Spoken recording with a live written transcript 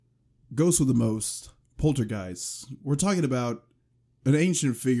Ghost with the most, poltergeists. We're talking about an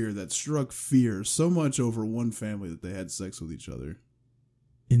ancient figure that struck fear so much over one family that they had sex with each other.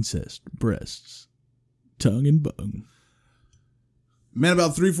 Incest, breasts, tongue and bung. Man,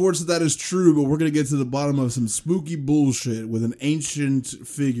 about 3/4 of that is true, but we're going to get to the bottom of some spooky bullshit with an ancient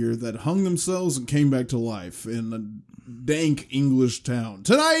figure that hung themselves and came back to life in a dank English town.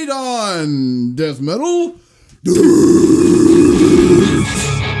 Tonight on Death Metal...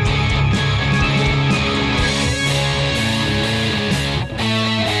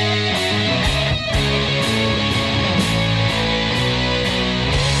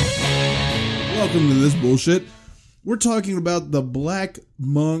 Welcome to this bullshit. We're talking about the Black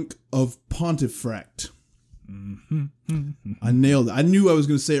Monk of Pontefract. I nailed it. I knew I was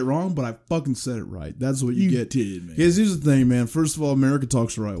going to say it wrong, but I fucking said it right. That's what you get. Did, man. Here's the thing, man. First of all, America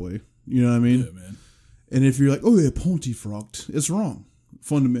talks the right way. You know what I mean? Yeah, man. And if you're like, oh yeah, Pontefract, it's wrong,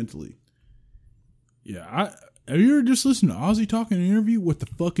 fundamentally. Yeah, have you ever just listened to Ozzy talk in an interview? What the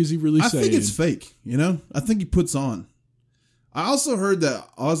fuck is he really saying? I think it's fake, you know? I think he puts on. I also heard that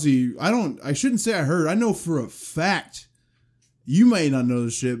Ozzy, I shouldn't say I heard, I know for a fact, you may not know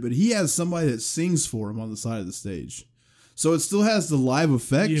this shit, but he has somebody that sings for him on the side of the stage. So it still has the live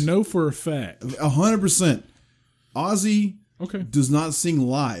effect. You know for a fact. 100%. Ozzy does not sing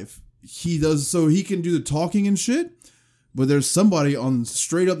live. He does, so he can do the talking and shit, but there's somebody on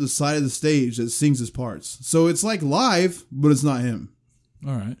straight up the side of the stage that sings his parts. So it's like live, but it's not him.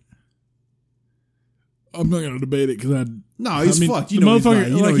 All right. I'm not going to debate it because he's fucked. You know he's not.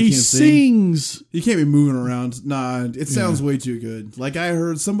 You know he sings. He can't be moving around. Nah, it sounds way too good. Like I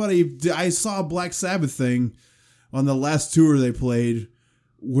heard I saw a Black Sabbath thing on the last tour they played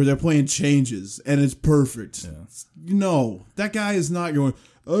where they're playing Changes and it's perfect. Yeah. No, that guy is not going,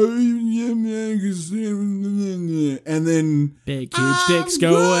 oh, yeah, man, and then big huge dicks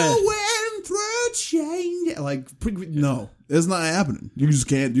going through change. Like, no, it's not happening. You just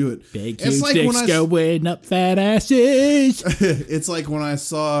can't do it. Big huge dicks going up fat asses. It's like when I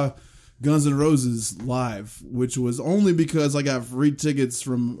saw Guns N' Roses live, which was only because I got free tickets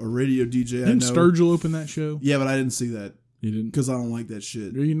from a radio DJ. Didn't Sturgill open that show? Yeah, but I didn't see that. You didn't? Because I don't like that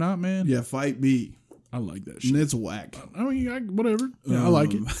shit. Are you not, man? Yeah, Fight Me. I like that shit. And it's whack. I mean, whatever. Yeah, I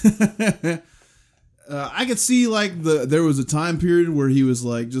like it. I could see like there was a time period where he was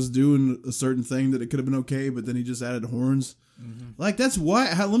like just doing a certain thing that it could have been okay, but then he just added horns. Mm-hmm. Like that's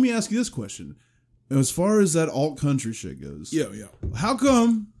why. Let me ask you this question: as far as that alt country shit goes, yeah, how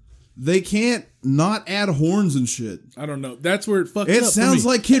come they can't not add horns and shit? I don't know. That's where it fucks up. It sounds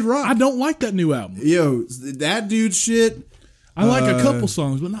like Kid Rock. I don't like that new album. Yo, that dude's shit. I like a couple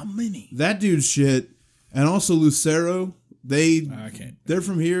songs, but not many. That dude's shit. And also Lucero, they're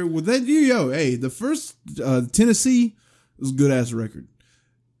from here. Well, the first Tennessee was a good ass record.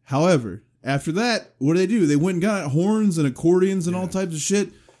 However, after that, what do? They went and got horns and accordions and all types of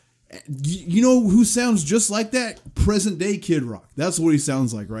shit. You know who sounds just like that? Present day Kid Rock. That's what he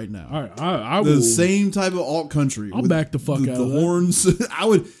sounds like right now. All right, I will. The same type of alt country. I'll back the fuck out of the horns. I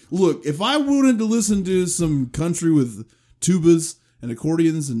would look if I wanted to listen to some country with tubas and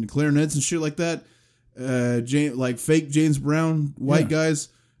accordions and clarinets and shit like that. Like fake James Brown white guys.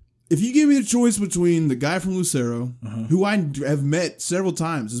 If you give me the choice between the guy from Lucero, who I have met several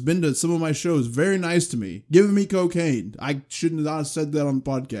times, has been to some of my shows, very nice to me, giving me cocaine. I shouldn't have said that on the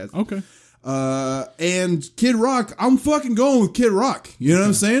podcast. Okay. And Kid Rock, I'm fucking going with Kid Rock. You know what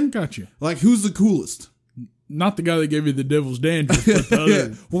I'm saying? Gotcha. Like, who's the coolest? Not the guy that gave you the devil's dandruff. But the other.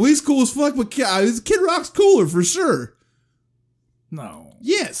 Yeah. Well, he's cool as fuck, but Kid Rock's cooler for sure. No.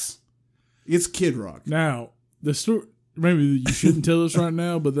 Yes. It's Kid Rock. Now, the story, maybe you shouldn't tell us right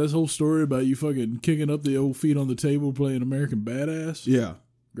now, but this whole story about you fucking kicking up the old feet on the table playing American Badass. Yeah.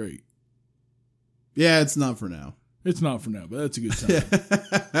 Great. Yeah, it's not for now. It's not for now, but that's a good time.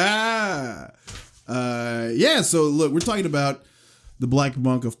 Yeah, so look, we're talking about the Black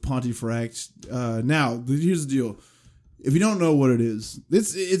Monk of Pontefract. Now, here's the deal. If you don't know what it is,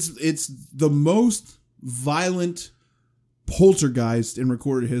 it's the most violent poltergeist in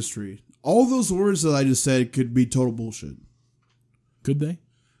recorded history. All those words that I just said could be total bullshit. Could they?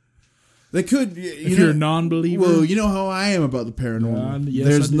 They could. If you're a non-believer? Well, you know how I am about the paranormal. Yes,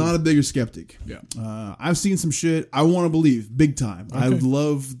 There's not a bigger skeptic. Yeah. I've seen some shit I want to believe big time. Okay. I would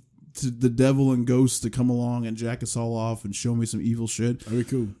love the devil and ghosts to come along and jack us all off and show me some evil shit. That'd be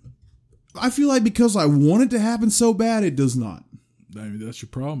cool. I feel like because I want it to happen so bad, it does not. I mean, that's your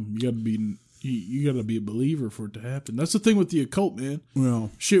problem. You got to be... You got to be a believer for it to happen. That's the thing with the occult, man. Well,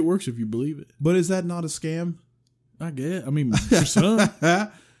 shit works if you believe it. But is that not a scam? I guess. I mean, for some.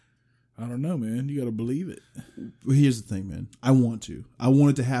 I I don't know, man. You got to believe it. Well, here's the thing, man. I want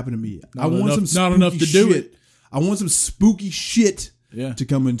it to happen to me. Not enough to do it. I want some spooky shit to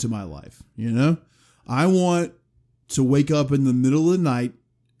come into my life. You know, I want to wake up in the middle of the night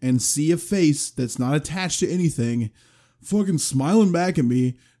and see a face that's not attached to anything, fucking smiling back at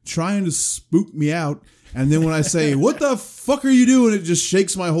me, trying to spook me out. And then when I say, what the fuck are you doing? It just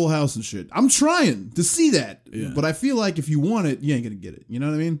shakes my whole house and shit. I'm trying to see that. Yeah. But I feel like if you want it, you ain't going to get it. You know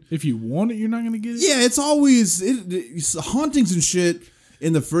what I mean? If you want it, you're not going to get it? Yeah, it's always... hauntings and shit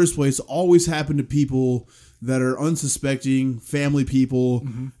in the first place always happen to people that are unsuspecting, family people,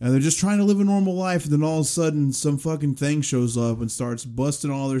 and they're just trying to live a normal life. And then all of a sudden, some fucking thing shows up and starts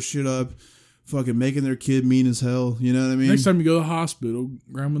busting all their shit up. Fucking making their kid mean as hell. You know what I mean? Next time you go to the hospital,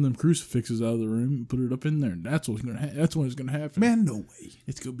 grab one of them crucifixes out of the room and put it up in there. And that's what's gonna. That's when it's gonna happen. Man, no way.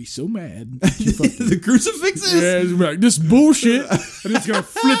 It's gonna be so mad. The crucifixes? Yeah, it's gonna be like, this bullshit, and it's gonna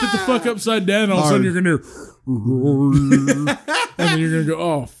flip it the fuck upside down. And all of a sudden you're gonna hear, and then you're gonna go,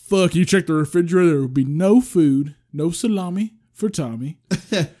 oh fuck! You check the refrigerator. There will be no food, no salami for Tommy.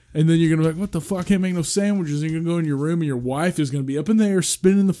 And then you're going to be like, what the fuck? I can't make no sandwiches. And you're going to go in your room and your wife is going to be up in there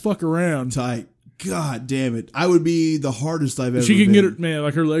spinning the fuck around. Tight. God damn it. I would be the hardest I've ever She can been. get her, man,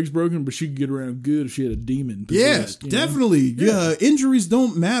 like her leg's broken, but she could get around good if she had a demon. Yes, definitely. Yeah. Injuries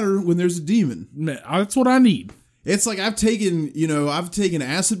don't matter when there's a demon. Man, that's what I need. It's like I've taken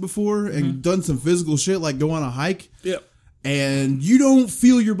acid before and done some physical shit, like go on a hike. Yep. And you don't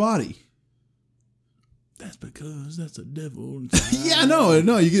feel your body. That's because that's a devil. Yeah, no,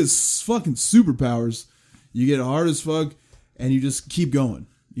 you get fucking superpowers. You get hard as fuck, and you just keep going.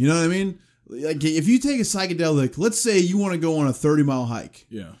 You know what I mean? Like if you take a psychedelic, let's say you want to go on a 30-mile hike.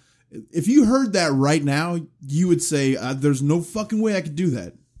 Yeah. If you heard that right now, you would say, "There's no fucking way I could do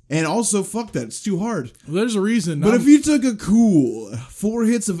that." And also, fuck that. It's too hard. Well, there's a reason. But if you took a cool 4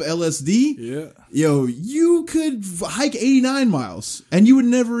 hits of LSD, you could hike 89 miles and you would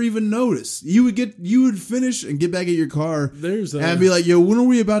never even notice. You would finish and get back in your car and be like, yo, when are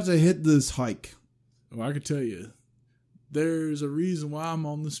we about to hit this hike? Well, I could tell you. There's a reason why I'm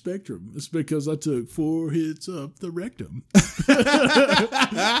on the spectrum. It's because I took 4 hits up the rectum.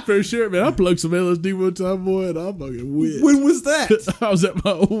 For sure, man. I plugged some LSD one time, boy, and I'm fucking weird. When was that? I was at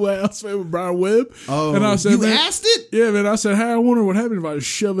my old house with Brian Webb. Oh, and I said, you asked it? Yeah, man. I said, hey, I wonder what happened if I just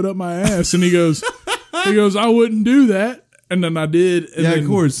shove it up my ass. And he goes, I wouldn't do that. And then I did. And of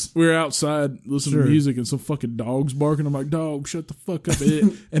course. We were outside listening to music and some fucking dogs barking. I'm like, dog, shut the fuck up.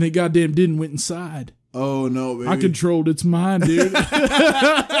 And it goddamn didn't went inside. Oh, no, baby. I controlled its mind, dude.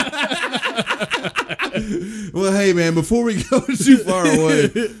 Well, hey, man, before we go too far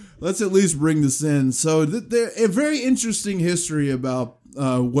away, let's at least bring this in. So, a very interesting history about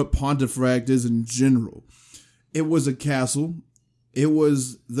what Pontefract is in general. It was a castle. It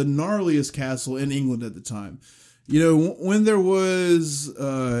was the gnarliest castle in England at the time. You know, when there was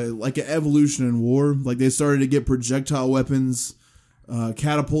like an evolution in war, like they started to get projectile weapons,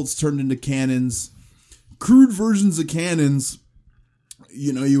 catapults turned into cannons. Crude versions of cannons,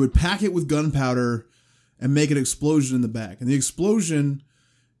 you know, you would pack it with gunpowder and make an explosion in the back. And the explosion,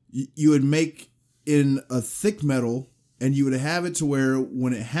 you would make in a thick metal, and you would have it to where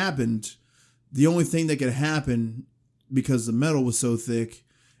when it happened, the only thing that could happen, because the metal was so thick,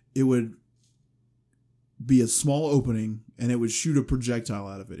 it would be a small opening, and it would shoot a projectile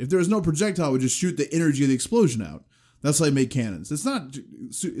out of it. If there was no projectile, it would just shoot the energy of the explosion out. That's how they make cannons. It's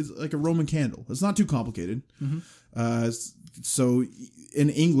like a Roman candle. It's not too complicated. Mm-hmm. So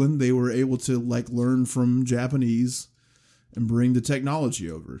in England, they were able to like learn from Japanese and bring the technology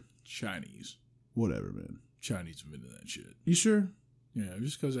over. Chinese. Whatever, man. Chinese invented that shit. You sure? Yeah,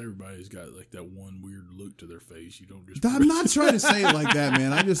 just because everybody's got like that one weird look to their face, you don't just... I'm not trying to say it like that,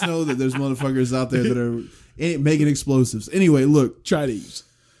 man. I just know that there's motherfuckers out there that are making explosives. Anyway, look. Chinese.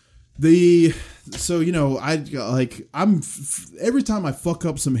 So, you know, every time I fuck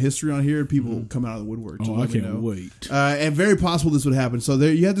up some history on here, people come out of the woodwork. Oh, I can't wait. And very possible this would happen. So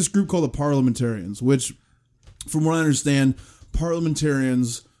you had this group called the Parliamentarians, which, from what I understand,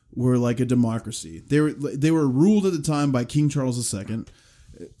 parliamentarians were like a democracy. They were ruled at the time by King Charles II.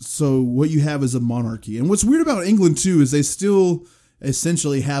 So what you have is a monarchy. And what's weird about England, too, is they still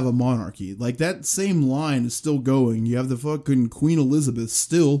essentially have a monarchy. Like, that same line is still going. You have the fucking Queen Elizabeth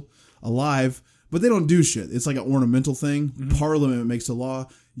still alive, but they don't do shit. It's like an ornamental thing. Mm-hmm. Parliament makes the law.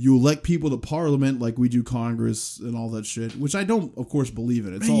 You elect people to Parliament like we do Congress and all that shit, which I don't, of course, believe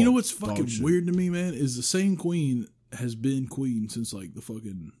in. It's man, you know what's fucking weird to me, man, is the same queen has been queen since like the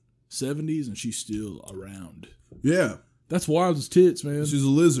fucking 70s, and she's still around. Yeah. That's wild as tits, man. She's a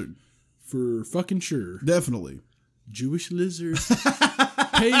lizard. For fucking sure. Definitely. Jewish lizard.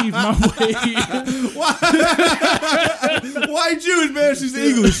 pave my way. Why Jewish, man? She's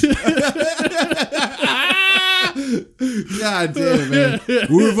English. God damn it, man.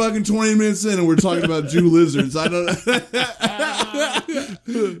 We were fucking 20 minutes in and we're talking about Jew lizards. I don't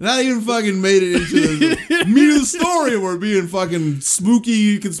not even fucking made it into the meat of the story. We're being fucking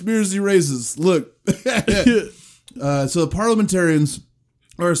spooky conspiracy racists. Look. So the parliamentarians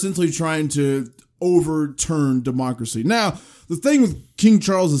are essentially trying to overturn democracy. Now, the thing with King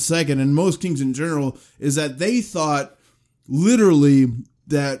Charles II and most kings in general is that they thought literally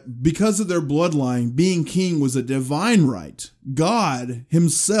that because of their bloodline, being king was a divine right. God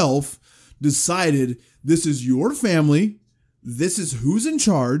himself decided, this is your family, this is who's in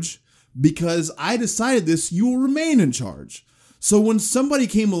charge, because I decided this, you will remain in charge. So when somebody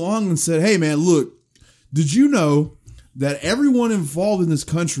came along and said, hey man, look, did you know that everyone involved in this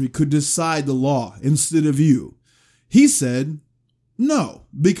country could decide the law instead of you? He said, no,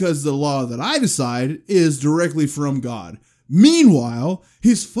 because the law that I decide is directly from God. Meanwhile,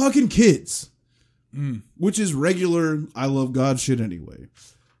 his fucking kids, which is regular I love God shit anyway.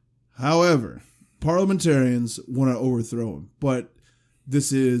 However, parliamentarians want to overthrow him, but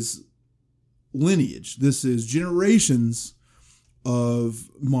this is lineage. This is generations of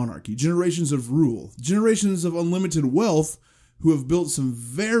monarchy, generations of rule, generations of unlimited wealth who have built some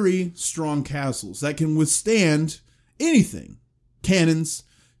very strong castles that can withstand anything. Cannons,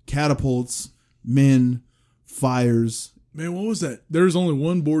 catapults, men, fires. Man, what was that? There was only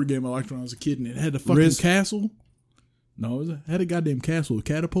one board game I liked when I was a kid, and it had a fucking castle. No, it had a goddamn castle with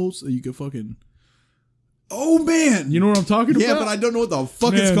catapults that you could fucking... Oh, man. You know what I'm talking about? Yeah, but I don't know what the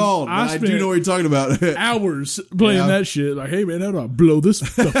fuck it's called. I do know what you're talking about. Hours playing that shit. Like, hey, man, how do I blow this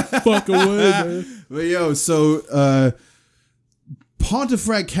the fuck away, man? But, yo, so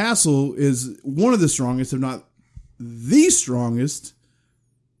Pontefract Castle is one of the strongest, if not the strongest,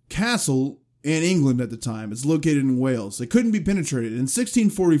 castle in England at the time. It's located in Wales. It couldn't be penetrated. In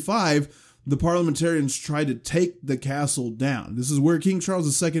 1645... the parliamentarians tried to take the castle down. This is where King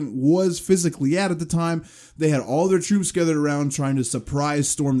Charles II was physically at the time. They had all their troops gathered around trying to surprise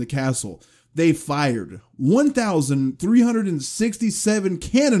storm the castle. They fired 1,367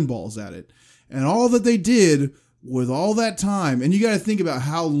 cannonballs at it. And all that they did with all that time, and you got to think about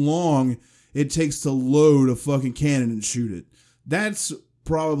how long it takes to load a fucking cannon and shoot it. That's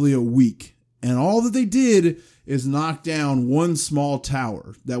probably a week. And all that they did is knock down one small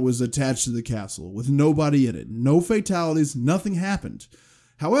tower that was attached to the castle with nobody in it. No fatalities, nothing happened.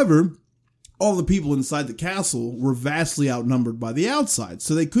 However, all the people inside the castle were vastly outnumbered by the outside,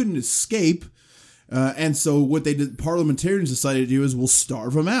 so they couldn't escape. And so what they did, parliamentarians decided to do is we'll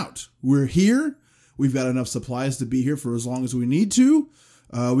starve them out. We're here. We've got enough supplies to be here for as long as we need to.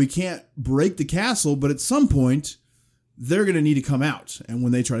 We can't break the castle, but at some point, they're going to need to come out. And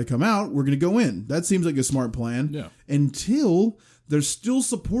when they try to come out, we're going to go in. That seems like a smart plan. Yeah. Until there's still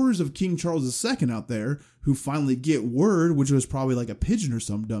supporters of King Charles II out there who finally get word, which was probably like a pigeon or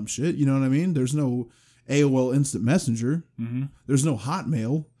some dumb shit. You know what I mean? There's no AOL Instant Messenger. Mm-hmm. There's no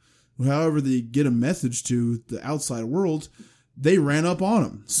Hotmail. However they get a message to the outside world, they ran up on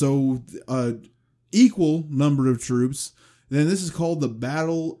them. So equal number of troops. Then this is called the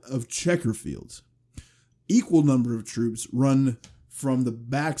Battle of Chequerfield. Equal number of troops run from the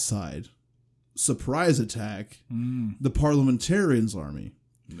backside, surprise attack the parliamentarians' army.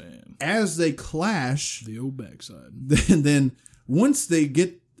 Man, as they clash, the old backside. Then once they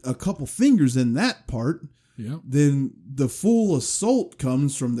get a couple fingers in that part, then the full assault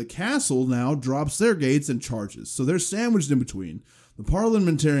comes from the castle. Now drops their gates and charges. So they're sandwiched in between. The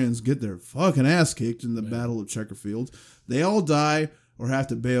parliamentarians get their fucking ass kicked in the Battle of Chequerfield. They all die or have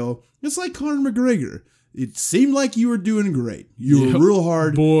to bail. It's like Conor McGregor. It seemed like you were doing great. You were real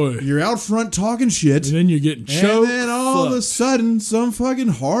hard. Boy. You're out front talking shit. And then you're getting choked. And then all of a sudden, some fucking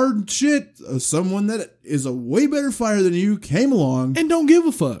hard shit, someone that is a way better fighter than you came along. And don't give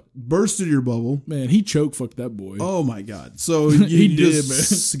a fuck. Bursted your bubble. Man, he choke fucked that boy. Oh my God. So he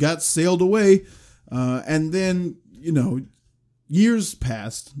just got sailed away. And then, years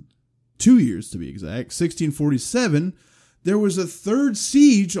passed. 2 years to be exact. 1647. There was a third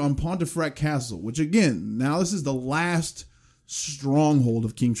siege on Pontefract Castle, which again, now this is the last stronghold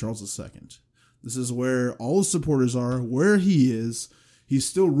of King Charles II. This is where all his supporters are, where he is. He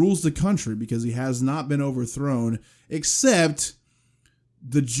still rules the country because he has not been overthrown, except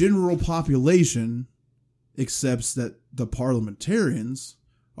the general population accepts that the parliamentarians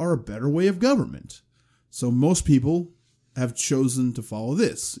are a better way of government. So most people have chosen to follow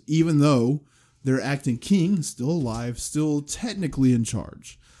this, even though their acting king, still alive, still technically in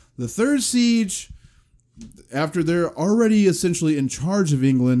charge. The third siege after they're already essentially in charge of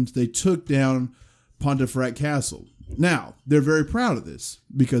England, they took down Pontefract Castle. Now, they're very proud of this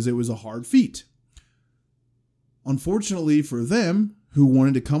because it was a hard feat. Unfortunately for them, who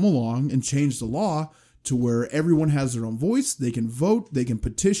wanted to come along and change the law to where everyone has their own voice, they can vote, they can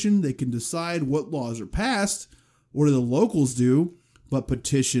petition, they can decide what laws are passed. What do the locals do but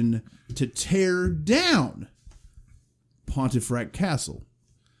petition to tear down Pontefract Castle?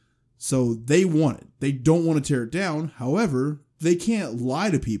 So they want it. They don't want to tear it down. However, they can't lie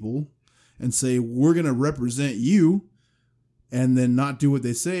to people and say, we're going to represent you and then not do what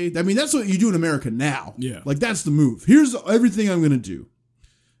they say. I mean, that's what you do in America now. Yeah. Like, that's the move. Here's everything I'm going to do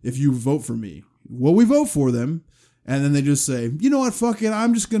if you vote for me. Well, we vote for them. And then they just say, you know what, fuck it.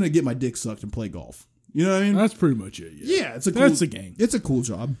 I'm just going to get my dick sucked and play golf. You know what I mean? That's pretty much it. Yeah, that's the game. It's a cool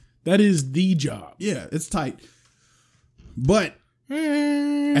job. That is the job. Yeah, it's tight. But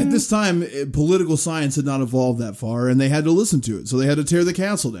at this time, political science had not evolved that far, and they had to listen to it. So they had to tear the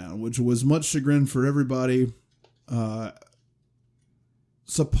castle down, which was much chagrin for everybody.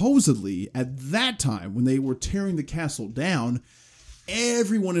 Supposedly, at that time, when they were tearing the castle down,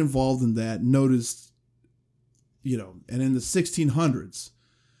 everyone involved in that noticed, and in the 1600s,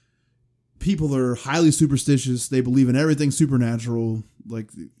 people are highly superstitious. They believe in everything supernatural.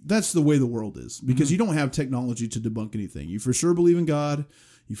 Like, that's the way the world is. Because you don't have technology to debunk anything. You for sure believe in God.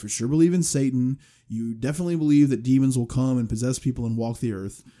 You for sure believe in Satan. You definitely believe that demons will come and possess people and walk the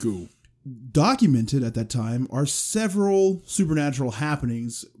earth. Cool. Documented at that time are several supernatural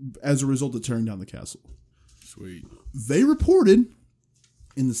happenings as a result of tearing down the castle. Sweet. They reported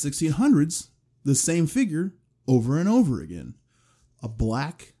in the 1600s the same figure over and over again. A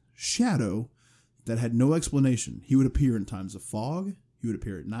black shadow that had no explanation. He would appear in times of fog. He would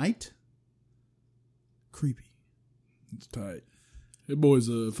appear at night. Creepy. It's tight. That boy's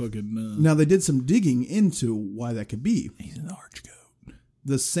a fucking... Now, they did some digging into why that could be. He's an arch goat.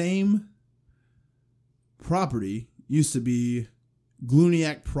 The same property used to be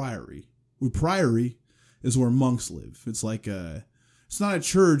Gluniac Priory. Priory is where monks live. It's like it's not a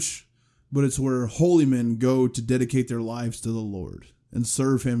church, but it's where holy men go to dedicate their lives to the Lord and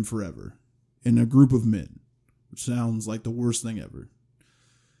serve him forever in a group of men, which sounds like the worst thing ever.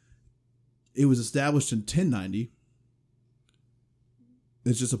 It was established in 1090.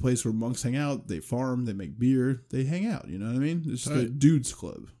 It's just a place where monks hang out. They farm, they make beer, they hang out. You know what I mean? It's just a dudes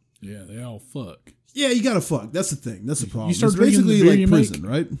club. Yeah, they all fuck. Yeah, you gotta fuck. That's the thing. That's the problem. You start it's drinking basically the beer like you prison,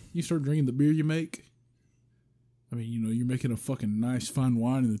 make, right? You start drinking the beer you make. I mean, you're making a fucking nice fine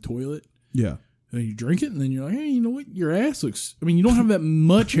wine in the toilet. Yeah. And then you drink it, and then you're like, hey, you know what? Your ass looks... I mean, you don't have that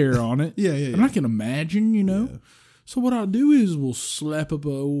much hair on it. Yeah. And I can imagine, Yeah. So what I'll do is we'll slap up a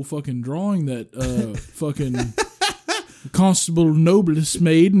old fucking drawing that fucking Constable Noblest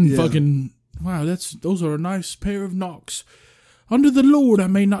made and fucking... Wow, those are a nice pair of knocks. Under the Lord, I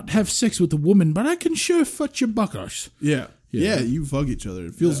may not have sex with a woman, but I can sure fuck your buckers. Yeah, you fuck each other.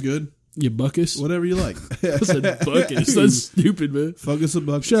 It feels good. You buckus? Whatever you like. I said buckus. That's stupid, man. Fuck us a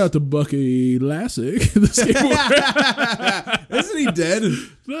buckus. Shout out to Bucky Lassick, the skateboarder. Isn't he dead?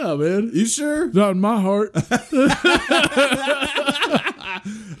 No, man. You sure? Not in my heart.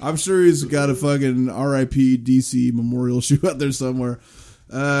 I'm sure he's got a fucking R.I.P. DC memorial shoe out there somewhere.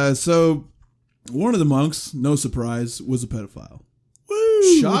 So, one of the monks, no surprise, was a pedophile.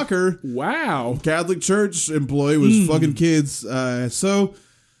 Woo! Shocker. Wow. Catholic Church employee was fucking kids. So,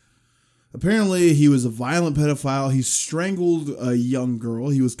 apparently he was a violent pedophile. He strangled a young girl.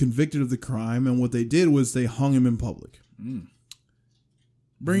 He was convicted of the crime. And what they did was they hung him in public.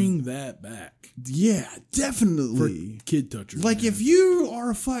 Bring that back. Yeah, definitely. For kid touchers. Like, man. if you are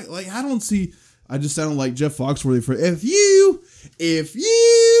a fight, like, I just sounded like Jeff Foxworthy for, if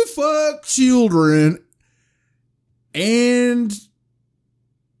you fuck children and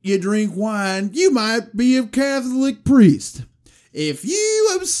you drink wine, you might be a Catholic priest. If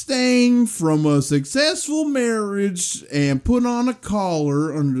you abstain from a successful marriage and put on a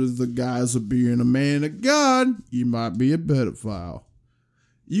collar under the guise of being a man of God, you might be a pedophile.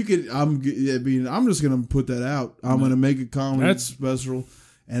 I'm just going to put that out. I'm going to make a comedy special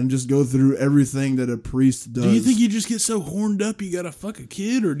and just go through everything that a priest does. Do you think you just get so horned up you got to fuck a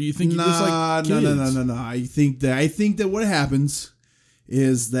kid, or do you think you just like kids? No. I think that what happens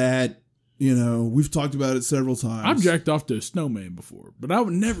is that, we've talked about it several times. I've jacked off to a snowman before, but I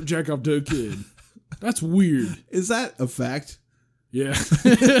would never jack off to a kid. That's weird. Is that a fact? Yeah.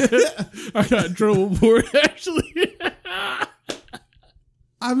 I got in trouble for it, actually.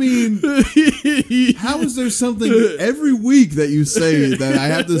 I mean, how is there something every week that you say that I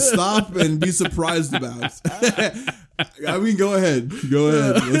have to stop and be surprised about? I mean, go ahead.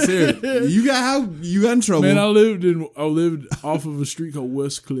 Let's hear it. You got in trouble. Man, I lived off of a street called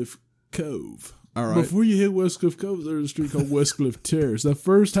Westcliff Cove. All right. Before you hit Westcliff Cove, there's a street called Westcliff Terrace. That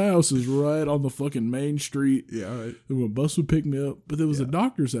first house is right on the fucking main street. Yeah, all right. And when a bus would pick me up, but there was a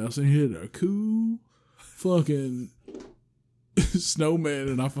doctor's house, and he had a cool fucking snowman,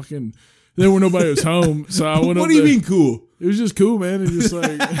 and there were nobody was home, so I went up. What do you mean cool? It was just cool, man. It's just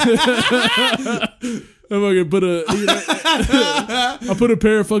like I put a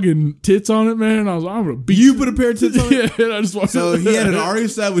pair of fucking tits on it, man. And I was like, I'm gonna beat you. Put a pair of tits on it? Yeah, and I just walked. So he had an already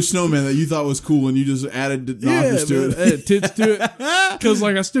established snowman that you thought was cool, and you just added knockers to it. I had tits to it because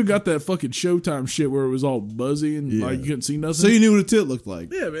I still got that fucking Showtime shit where it was all buzzy and you couldn't see nothing. So you knew what a tit looked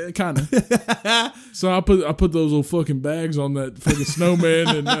like. Yeah, man, kind of. So I put those little fucking bags on that fucking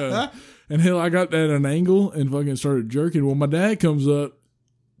snowman and hell, I got that at an angle and fucking started jerking. Well, my dad comes up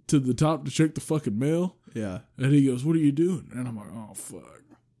to the top to check the fucking mail. Yeah. And he goes, "What are you doing?" And I'm like, "Oh, fuck."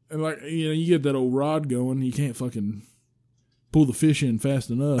 And you get that old rod going. You can't fucking pull the fish in fast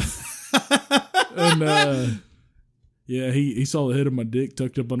enough. And, he saw the head of my dick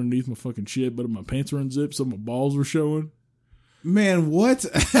tucked up underneath my fucking shit, but my pants were unzipped, so my balls were showing. Man, what?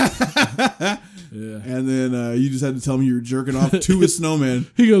 Yeah. And then you just had to tell me you were jerking off to a snowman.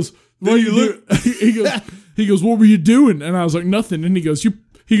 He goes, "What are you doing?" He goes, "What were you doing?" And I was like, "Nothing." And he goes,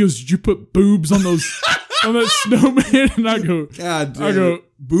 "Did you put boobs on those on that snowman?" And I go, "God damn it.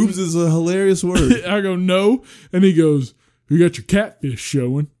 Boobs is a hilarious word." I go, "No." And he goes, "You got your catfish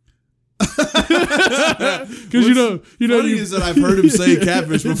showing." Because funny is that I've heard him say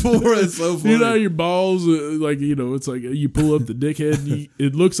catfish before. It's so funny. You know your balls, it's like you pull up the dickhead and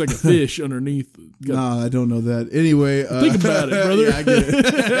it looks like a fish underneath. Nah, I don't know that. Anyway, think about it, brother. Yeah, I get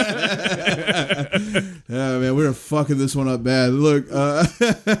it. Yeah, man, we're fucking this one up bad. Look,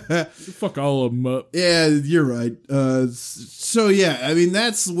 fuck all of them up. Yeah, you're right. So yeah, I mean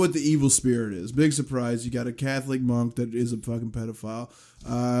that's what the evil spirit is. Big surprise. You got a Catholic monk that is a fucking pedophile.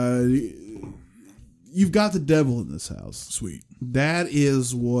 You've got the devil in this house. Sweet. That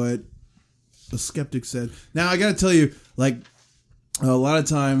is what a skeptic said. Now, I got to tell you, like, a lot of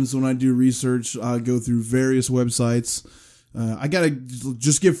times when I do research, I go through various websites. I got to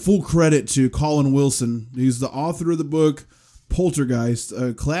just give full credit to Colin Wilson. He's the author of the book Poltergeist,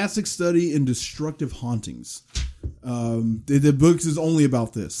 a classic study in destructive hauntings. The book is only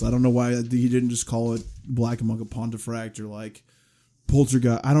about this. I don't know why he didn't just call it Black Monk of Pontefract or like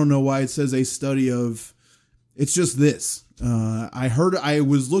Poltergeist. I don't know why it says a study of. It's just this. I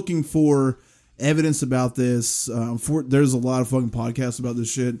was looking for evidence about this. There's a lot of fucking podcasts about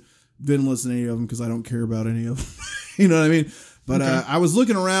this shit. Didn't listen to any of them because I don't care about any of them. You know what I mean? But okay. I was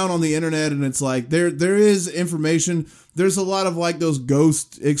looking around on the internet and it's like there is information. There's a lot of like those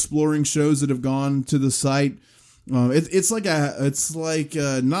ghost exploring shows that have gone to the site. It's like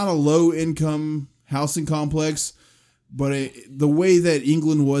not a low income housing complex. But the way that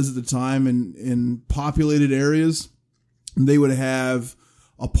England was at the time in populated areas, they would have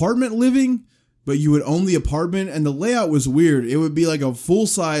apartment living, but you would own the apartment, and the layout was weird. It would be like a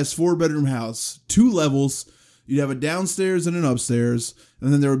full-size 4-bedroom house, 2 levels. You'd have a downstairs and an upstairs,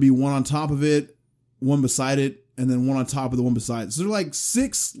 and then there would be one on top of it, one beside it, and then one on top of the one beside it. So they're like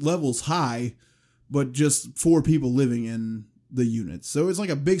 6 levels high, but just 4 people living in the units. So it's like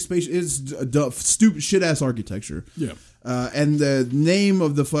a big space. It's a stupid shit-ass architecture. Yeah. And the name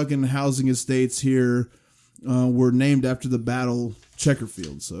of the fucking housing estates here were named after the battle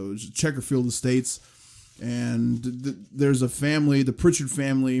Chequerfield. So it's Chequerfield Estates. And there's a family, the Pritchard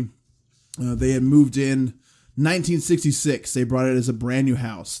family. They had moved in 1966. They brought it as a brand new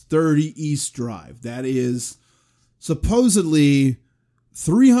house. 30 East Drive. That is supposedly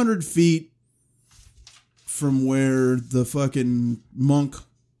 300 feet from where the fucking monk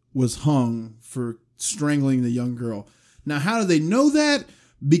was hung for strangling the young girl. Now, how do they know that?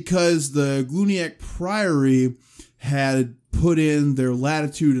 Because the Gluniac Priory had put in their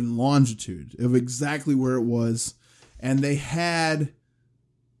latitude and longitude of exactly where it was, and they had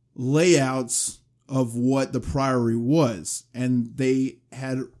layouts of what the priory was, and they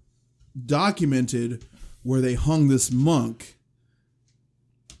had documented where they hung this monk.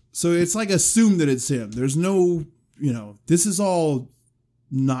 So it's like assumed that it's him. There's no, this is all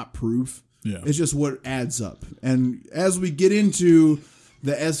not proof. Yeah. It's just what adds up. And as we get into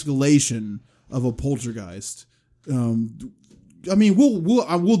the escalation of a poltergeist, we'll do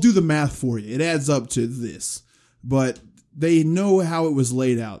the math for you. It adds up to this, but they know how it was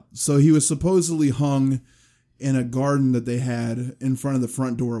laid out. So he was supposedly hung in a garden that they had in front of the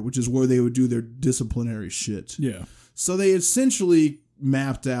front door, which is where they would do their disciplinary shit. Yeah. So they essentially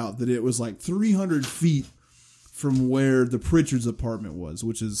mapped out that it was like 300 feet from where the Pritchard's apartment was,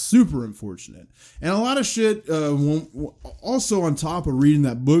 which is super unfortunate. And a lot of shit, also on top of reading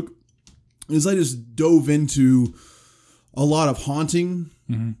that book, is I just dove into a lot of haunting.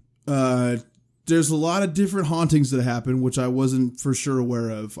 There's a lot of different hauntings that happen, which I wasn't for sure aware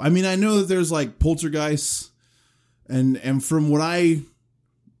of. I mean, I know that there's like poltergeists, and from what I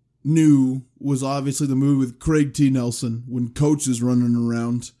knew was obviously the movie with Craig T. Nelson when Coach is running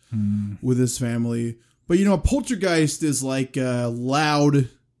around with his family. But a poltergeist is like loud.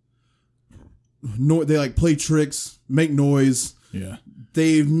 They like play tricks, make noise. Yeah.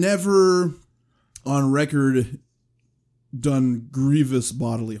 They've never on record done grievous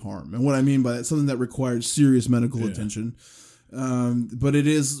bodily harm. And what I mean by that, something that requires serious medical attention. But it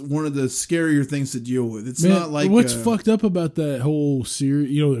is one of the scarier things to deal with. It's not like... What's fucked up about that whole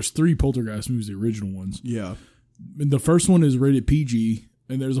series, there's 3 poltergeist movies, the original ones. Yeah. And the first one is rated PG,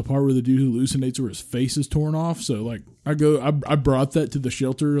 and there's a part where the dude hallucinates where his face is torn off. So, like, I brought that to the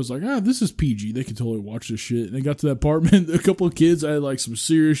shelter. I was like, this is PG. They can totally watch this shit. And they got to that apartment. A couple of kids, I had, like, some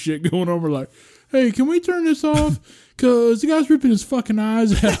serious shit going on. We're like, hey, can we turn this off? Because the guy's ripping his fucking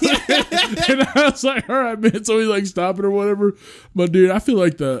eyes out. And I was like, all right, man. So we like stop it or whatever. But dude, I feel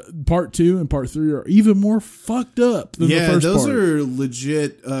like the part 2 and part 3 are even more fucked up than the first part. Yeah, those are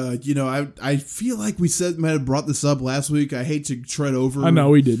legit. I feel like we might have brought this up last week. I hate to tread over. I know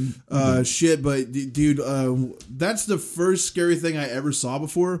we didn't. Shit, but dude, that's the first scary thing I ever saw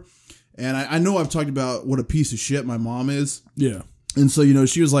before. And I know I've talked about what a piece of shit my mom is. Yeah. And so,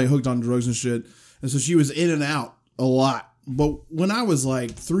 she was like hooked on drugs and shit. And so she was in and out a lot. But when I was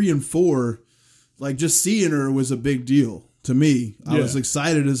like 3 and 4, like just seeing her was a big deal to me. I was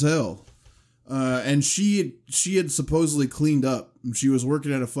excited as hell. And she had supposedly cleaned up. She was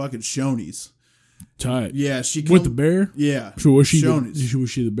working at a fucking Shoney's. Tight. Yeah, with the bear? Yeah. So was she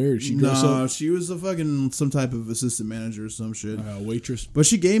the bear? Did she dress up? No, she was a fucking some type of assistant manager or some shit. Waitress. But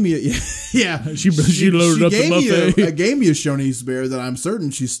she gave me she loaded up the buffet. Gave me a Shoney's bear that I'm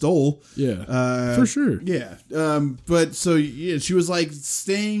certain she stole. Yeah. For sure. Yeah. But so she was like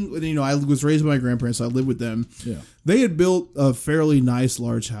staying, I was raised by my grandparents, so I lived with them. Yeah. They had built a fairly nice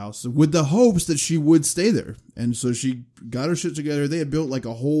large house with the hopes that she would stay there. And so she got her shit together. They had built like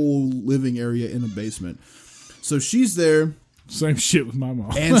a whole living area in a basement. So she's there. Same shit with my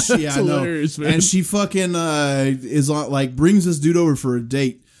mom. And she, I know. Man. And she fucking is on, like, brings this dude over for a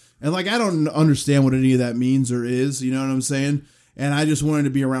date. And like, I don't understand what any of that means or is, you know what I'm saying? And I just wanted to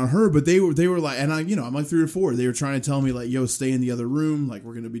be around her, but they were like, and I'm like 3 or 4. They were trying to tell me like, yo, stay in the other room. Like,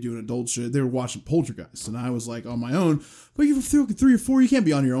 we're going to be doing adult shit. They were watching Poltergeist. And I was like on my own, but you're 3 or 4. You can't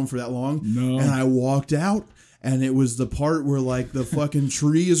be on your own for that long. No. And I walked out. And it was the part where like the fucking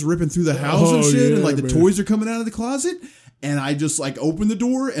tree is ripping through the house and shit. And like the toys are coming out of the closet. And I just like opened the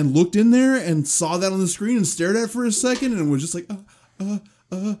door and looked in there and saw that on the screen and stared at it for a second. And was just like,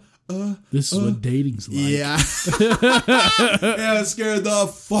 this is what dating's like. Yeah. Yeah, it scared the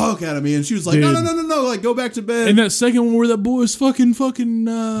fuck out of me. And she was like, no, like go back to bed. And that second one where that boy is fucking,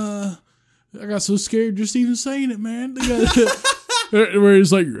 I got so scared just even saying it, man. Where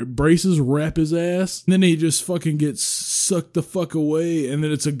he's like braces wrap his ass, and then he just fucking gets sucked the fuck away, and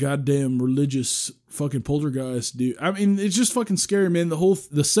then it's a goddamn religious fucking poltergeist, dude. I mean, it's just fucking scary, man.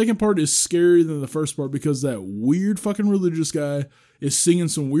 The second part is scarier than the first part because that weird fucking religious guy is singing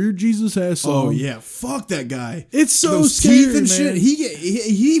some weird Jesus ass song. Oh yeah, fuck that guy. It's so scary, teeth and man.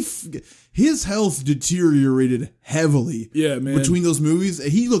 Shit. His health deteriorated heavily. Yeah, man. Between those movies,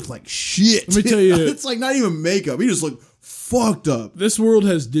 he looked like shit. Let me tell you, it's like not even makeup. He just looked fucked up. This world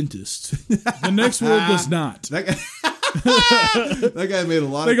has dentists. The next world does not. That guy made a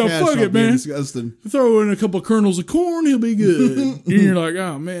lot of cash fuck off it, being man. disgusting. Throw in a couple of kernels of corn, he'll be good. And you're like,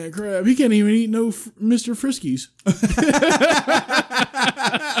 oh man, crap. He can't even eat no Mr. Friskies.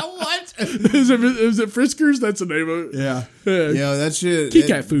 What? Is it Friskers? That's the name of it. Yeah. Yeah, that shit. Kit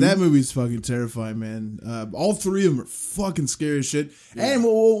Kat food. That movie's fucking terrifying, man. All 3 of them are fucking scary as shit. Yeah. And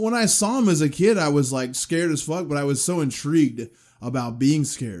when I saw them as a kid, I was like scared as fuck, but I was so intrigued about being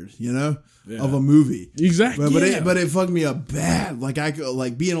scared, of a movie. Exactly. But it fucked me up bad. Like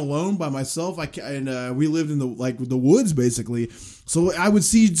like being alone by myself. We lived in the woods basically. So I would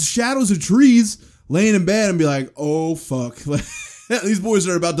see shadows of trees laying in bed and be like, oh fuck. These boys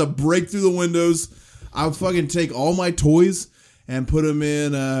are about to break through the windows. I would fucking take all my toys and put them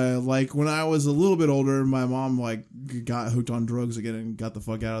in, like when I was a little bit older, my mom like got hooked on drugs again and got the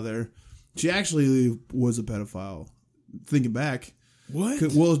fuck out of there. She actually was a pedophile. Thinking back. What?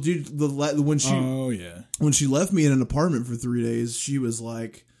 Well, dude, when she left me in an apartment for 3 days, she was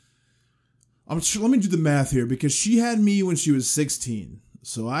like, let me do the math here because she had me when she was 16.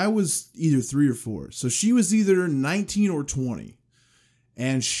 So I was either 3 or 4. So she was either 19 or 20.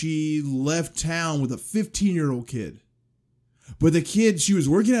 And she left town with a 15-year-old kid. But the kid, she was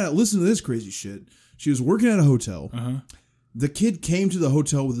working at, listen to this crazy shit. She was working at a hotel. Uh-huh. The kid came to the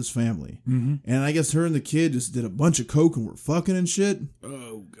hotel with his family. Mm-hmm. And I guess her and the kid just did a bunch of coke and were fucking and shit.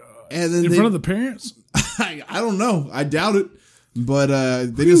 Oh, God. And then in front of the parents? I don't know. I doubt it. But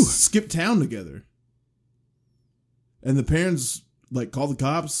they just skipped town together. And the parents, like, called the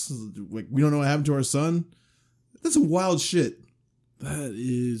cops. Like, we don't know what happened to our son. That's some wild shit. That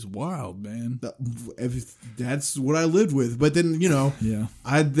is wild, man. That's what I lived with. But then, yeah.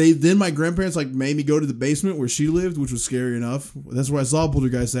 Then my grandparents like made me go to the basement where she lived, which was scary enough. That's where I saw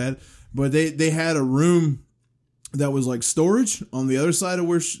poltergeist at. But they had a room that was like storage on the other side of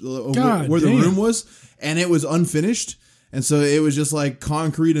where the room was, and it was unfinished. And so it was just like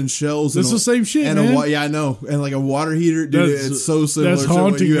concrete and shells. That's the same shit, and man. Yeah, I know. And like a water heater. Dude, it's so similar to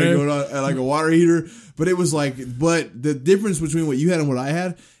what you had going on. And like a water heater. But it was like, but the difference between what you had and what I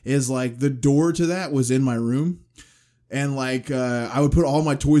had is like the door to that was in my room. And like, I would put all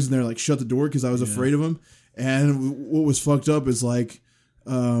my toys in there, like shut the door because I was afraid of them. And what was fucked up is like,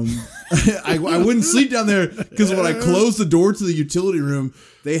 I wouldn't sleep down there because when I closed the door to the utility room,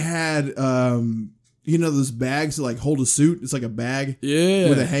 they had, those bags to like hold a suit. It's like a bag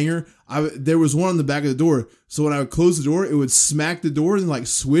with a hanger. There was one on the back of the door. So when I would close the door, it would smack the door and like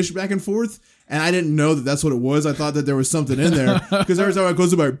swish back and forth. And I didn't know that that's what it was. I thought that there was something in there because every time I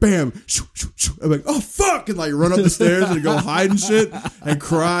close it, I'm like, bam, shoo, shoo, shoo. I'm like, oh fuck, and like run up the stairs and go hide and shit and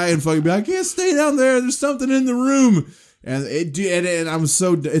cry and fucking be like, I can't stay down there. There's something in the room. And it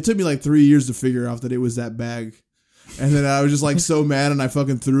took me like 3 years to figure out that it was that bag. And then I was just like so mad and I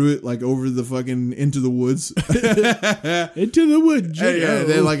fucking threw it like over the fucking into the woods. Into the woods. And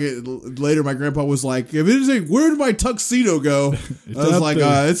then like later my grandpa was like, if it is where did my tuxedo go? I was like,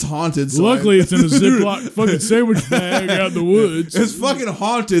 it's haunted. So luckily it's in a Ziploc fucking sandwich bag out in the woods. It's fucking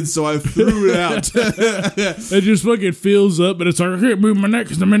haunted, so I threw it out. It just fucking fills up, but it's like, I can't move my neck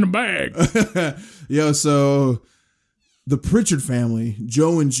because I'm in the bag. Yo, so the Pritchard family,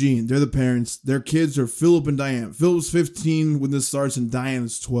 Joe and Jean, they're the parents. Their kids are Philip and Diane. Philip's 15 when this starts and Diane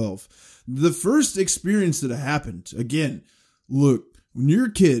is 12. The first experience that happened, again, look, when you're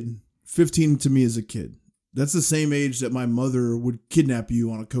a kid, 15 to me is a kid. That's the same age that my mother would kidnap you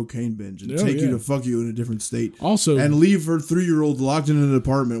on a cocaine binge and take you to fuck you in a different state. Also, and leave her 3-year-old locked in an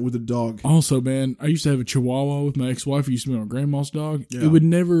apartment with a dog. Also, man, I used to have a Chihuahua with my ex-wife. It used to be my grandma's dog. Yeah. It would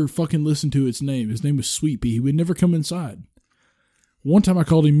never fucking listen to its name. His name was Sweet Pea. He would never come inside. One time I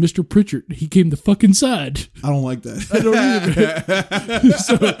called him Mr. Pritchard. He came the fuck inside. I don't like that. I don't either.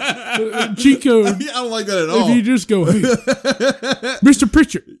 So, Chico. I don't like that at all. If you just go, hey, Mr.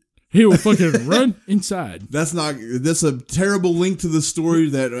 Pritchard. He will fucking run inside. That's a terrible link to the story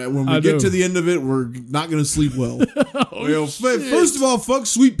that when we get to the end of it, we're not going to sleep well. First of all, fuck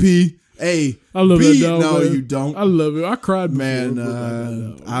Sweet Pea. A. I love B, that dog. No, man. you don't. I love it. I cried before.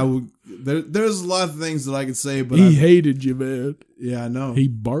 Man, I would. There's a lot of things that I could say, but he hated you, man. Yeah, I know. He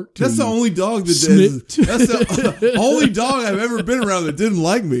barked. That's the only dog that did. That's the only dog I've ever been around that didn't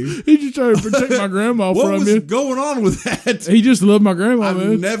like me. He just tried to protect my grandma from you. What was going on with that? He just loved my grandma,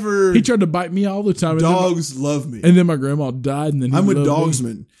 man. He tried to bite me all the time. Dogs love me. And then my grandma died, and then I'm a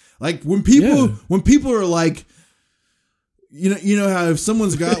dogsman. Like when people are like, you know how if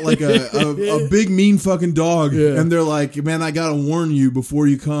someone's got like a big mean fucking dog and they're like, man, I gotta warn you before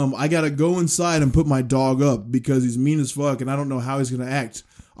you come. I gotta go inside and put my dog up because he's mean as fuck and I don't know how he's gonna act.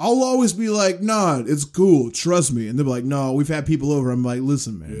 I'll always be like, nah, it's cool. Trust me. And they're like, no, we've had people over. I'm like,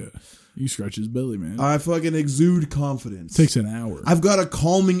 listen, man. Yeah. You scratch his belly, man. I fucking exude confidence. Takes an hour. I've got a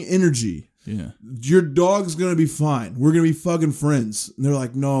calming energy. Yeah. Your dog's gonna be fine. We're gonna be fucking friends. And they're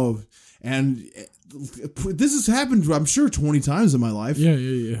like, no. And this has happened, I'm sure, 20 times in my life.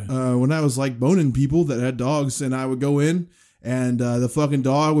 Yeah. When I was like boning people that had dogs, and I would go in, and the fucking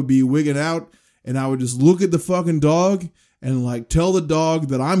dog would be wigging out, and I would just look at the fucking dog and like tell the dog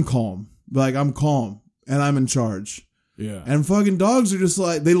that I'm calm, like I'm calm and I'm in charge. Yeah. And fucking dogs are just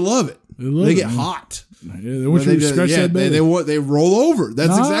like, they love it. They get hot. Yeah, they want you to scratch that belly. They roll over.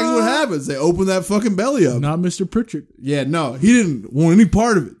 That's exactly what happens. They open that fucking belly up. Not Mr. Pritchard. Yeah, no, he didn't want any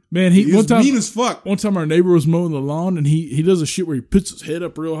part of it. Man, he was mean as fuck. One time our neighbor was mowing the lawn and he does a shit where he puts his head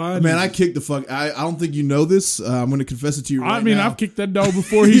up real high. Man, I kicked the fuck. I don't think you know this. I'm going to confess it to you right now. I've kicked that dog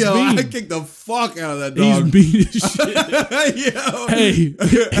before. He's mean. I kicked the fuck out of that dog. He's mean as shit.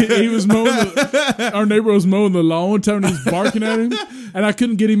 Hey, he was mowing. Our neighbor was mowing the lawn one time and he was barking at him, and I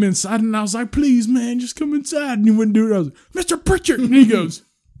couldn't get him inside. And I was like, "Please, man, just come inside." And he wouldn't do it. I was like, "Mr. Pritchard," and he goes,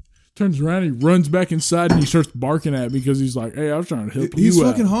 Turns around, he runs back inside, and he starts barking at me because he's like, "Hey, I was trying to help you." He's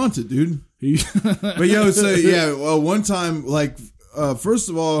out. fucking haunted, dude. But yo, so yeah, well, one time, like, first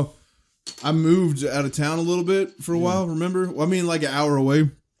of all, I moved out of town a little bit for a while. Remember? Well, I mean, like an hour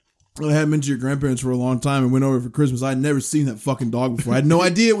away. I hadn't been to your grandparents for a long time and went over for Christmas. I'd never seen that fucking dog before. I had no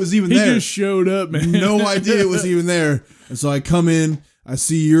idea it was even there. He just showed up, man. No idea it was even there. And so I come in, I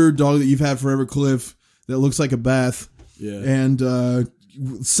see your dog that you've had forever, Cliff, that looks like a bath. Yeah. And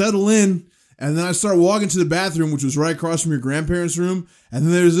settle in. And then I start walking to the bathroom, which was right across from your grandparents' room. And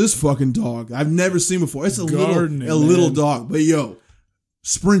then there's this fucking dog I've never seen before. It's a little dog. But yo,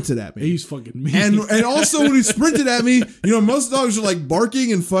 sprinted at me. He's fucking mean. And also when he sprinted at me, you know, most dogs are like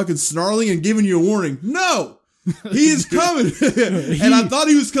barking and fucking snarling and giving you a warning. No! He is coming. And I thought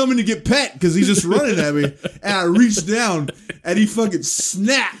he was coming to get pet because he's just running at me. And I reached down and he fucking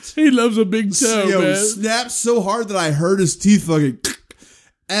snapped. He loves a big toe, man. Snapped so hard that I heard his teeth fucking.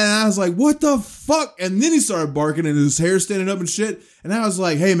 And I was like, what the fuck? And then he started barking and his hair standing up and shit. And I was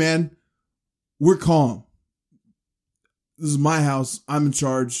like, hey man, we're calm. This is my house. I'm in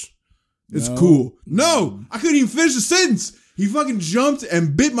charge. It's cool. No, I couldn't even finish the sentence. He fucking jumped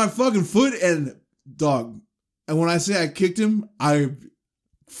and bit my fucking foot and dog. And when I say I kicked him, I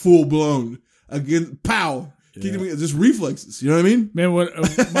full blown again. Pow. Yeah. Kicked him, just reflexes. You know what I mean? Man, when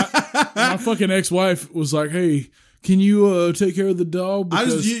my fucking ex-wife was like, hey, can you take care of the dog?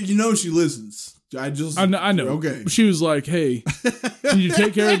 Because you know she listens. I know. Okay. She was like, hey, can you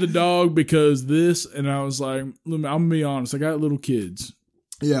take care of the dog because this? And I was like, I'm going to be honest. I got little kids.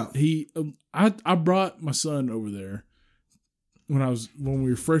 Yeah. I brought my son over there when we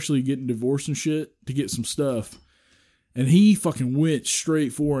were freshly getting divorced and shit to get some stuff. And he fucking went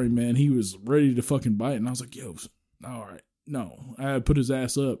straight for him, man. He was ready to fucking bite. And I was like, yo, all right. No, I put his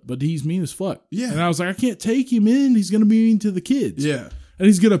ass up, but he's mean as fuck. Yeah. And I was like, I can't take him in. He's going to be mean to the kids. Yeah. And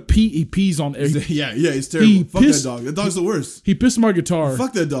he's going to pee. He pees on everything. Yeah, he's terrible. Fuck that dog. That dog's the worst. He pissed my guitar.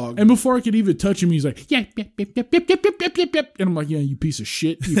 Fuck that dog. And before I could even touch him, he's like, yeah, yep, yep, yep, yep, yep, yep, yep, yep. And I'm like, yeah, you piece of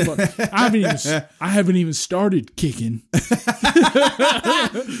shit. You fuck. I haven't even started kicking.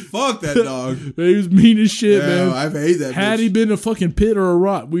 Fuck that dog. He was mean as shit, man. I hate that. Had he been a fucking pit or a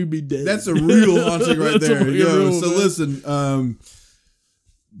rock, we'd be dead. That's a real haunting right there. Yo, so listen,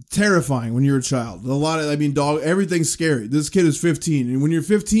 terrifying when you're a child. Dog, everything's scary. This kid is 15. And when you're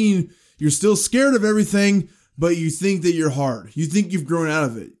 15, you're still scared of everything, but you think that you're hard. You think you've grown out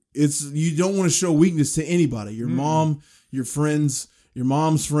of it. You don't want to show weakness to anybody. Your mom, your friends, your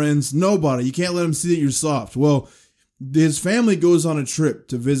mom's friends, nobody. You can't let them see that you're soft. Well, his family goes on a trip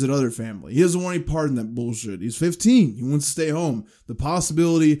to visit other family. He doesn't want any part in that bullshit. He's 15. He wants to stay home. The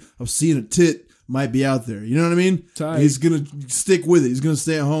possibility of seeing a tit might be out there. You know what I mean? Tight. He's going to stick with it. He's going to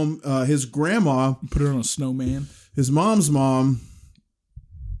stay at home. His grandma. Put her on a snowman. His mom's mom,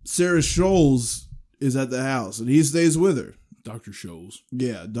 Sarah Scholes, is at the house, and he stays with her. Dr. Scholes.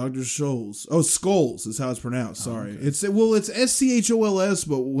 Yeah, Dr. Scholes. Oh, Scholes is how it's pronounced. Sorry. Okay. It's SCHOLS,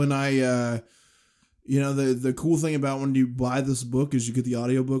 but when I, the cool thing about when you buy this book is you get the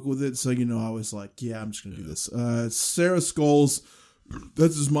audiobook with it. So, I was like, yeah, I'm just going to do this. Sarah Scholes,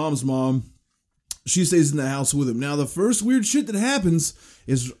 that's his mom's mom. She stays in the house with him. Now, the first weird shit that happens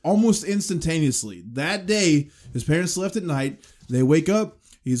is almost instantaneously. That day, his parents left at night. They wake up.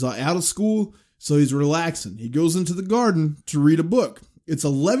 He's out of school, so he's relaxing. He goes into the garden to read a book. It's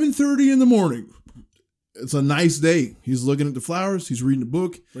 11:30 in the morning. It's a nice day. He's looking at the flowers. He's reading a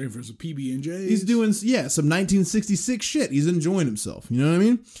book. Waiting for some PB&Js. He's doing, some 1966 shit. He's enjoying himself. You know what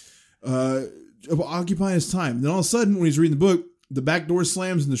I mean? Occupying his time. Then all of a sudden, when he's reading the book, the back door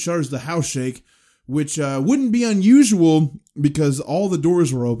slams and the shutters of the house shake, which wouldn't be unusual because all the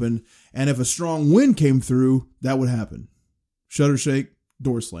doors were open, and if a strong wind came through, that would happen. Shutter shake,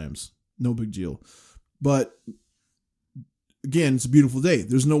 door slams. No big deal. But again, it's a beautiful day.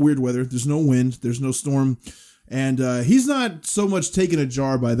 There's no weird weather. There's no wind. There's no storm. And he's not so much taken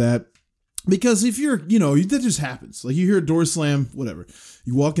ajar by that because if you're, that just happens. Like you hear a door slam, whatever.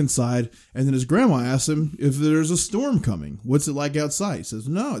 You walk inside, and then his grandma asks him if there's a storm coming. What's it like outside? He says,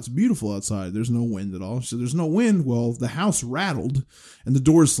 no, it's beautiful outside. There's no wind at all. She said, there's no wind. Well, the house rattled, and the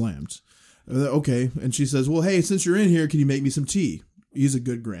door slammed. Okay. And she says, well, hey, since you're in here, can you make me some tea? He's a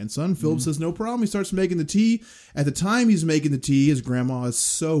good grandson. Philip says, no problem. He starts making the tea. At the time he's making the tea, his grandma is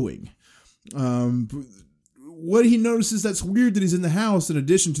sewing. What he notices that's weird that he's in the house, in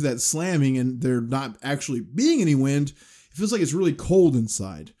addition to that slamming and there not actually being any wind, it feels like it's really cold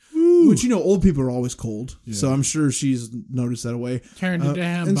inside. Ooh. Which, old people are always cold. Yeah. So I'm sure she's noticed that away. Turn it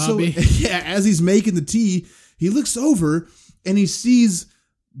down, Bobby. So, as he's making the tea, he looks over and he sees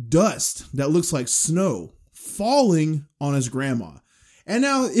dust that looks like snow falling on his grandma. And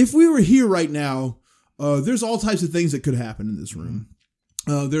now, if we were here right now, there's all types of things that could happen in this room.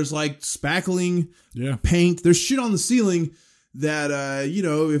 There's like spackling, paint. There's shit on the ceiling that,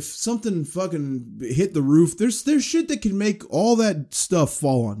 if something fucking hit the roof, there's shit that can make all that stuff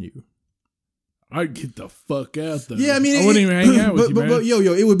fall on you. I'd get the fuck out though. Yeah, I mean, I wouldn't even hang out with you, man. But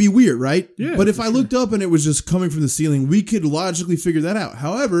it would be weird, right? Yeah. But if I looked up and it was just coming from the ceiling, we could logically figure that out.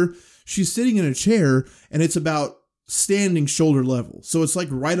 However, she's sitting in a chair and it's about standing shoulder level. So it's like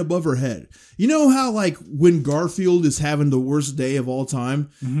right above her head. You know how like when Garfield is having the worst day of all time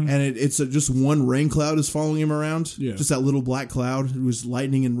and it's just one rain cloud is following him around? Yeah. Just that little black cloud. It was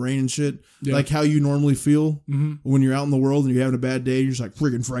lightning and rain and shit. Yeah. Like how you normally feel when you're out in the world and you're having a bad day. You're just like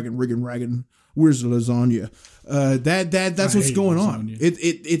friggin', fraggin', riggin', raggin'. Where's the lasagna? That's what's going on.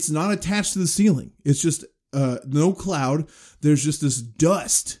 It's not attached to the ceiling. It's just no cloud. There's just this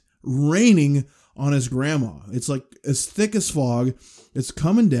dust raining on his grandma. It's like as thick as fog. It's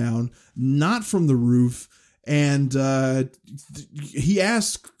coming down, not from the roof. And he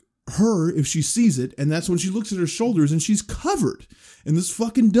asks her if she sees it. And that's when she looks at her shoulders and she's covered in this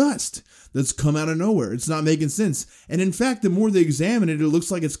fucking dust that's come out of nowhere. It's not making sense. And in fact, the more they examine it, it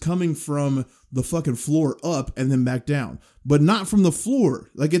looks like it's coming from the fucking floor up and then back down. But not from the floor.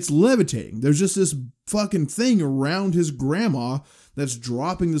 Like it's levitating. There's just this fucking thing around his grandma that's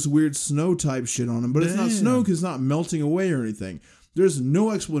dropping this weird snow type shit on him. But it's not snow because it's not melting away or anything. There's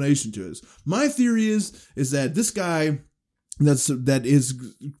no explanation to this. My theory is that this guy that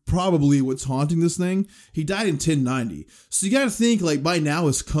is probably what's haunting this thing. He died in 1090. So you got to think like by now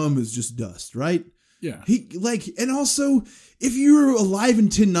his cum is just dust, right? Yeah. And also if you're alive in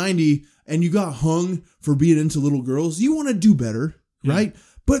 1090 and you got hung for being into little girls, you want to do better, right?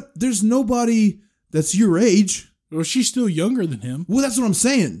 But there's nobody that's your age. Well, she's still younger than him. Well, that's what I'm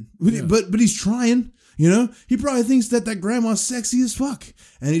saying. Yeah. But he's trying, He probably thinks that grandma's sexy as fuck.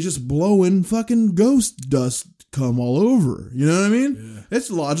 And he's just blowing fucking ghost dust cum all over. You know what I mean? Yeah. It's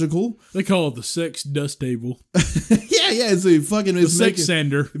logical. They call it the sex dust table. yeah. It's a fucking the sex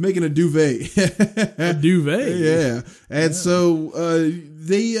sander. Making a duvet. A duvet. Yeah. And so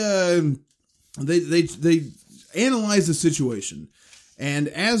they analyze the situation, and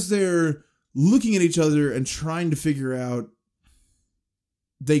as they're looking at each other and trying to figure out,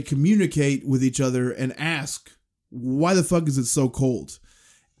 they communicate with each other and ask, "Why the fuck is it so cold?"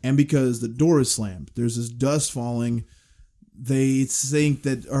 And because the door is slammed, there's this dust falling. They think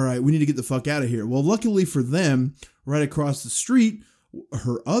that, all right, we need to get the fuck out of here. Well, luckily for them, right across the street,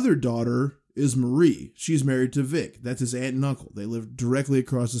 her other daughter is Marie. She's married to Vic. That's his aunt and uncle. They live directly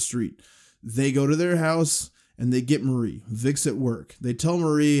across the street. They go to their house and they get Marie. Vic's at work. They tell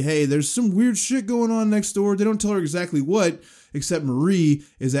Marie, hey, there's some weird shit going on next door. They don't tell her exactly what, except Marie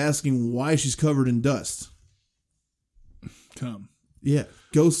is asking why she's covered in dust. Come. Yeah.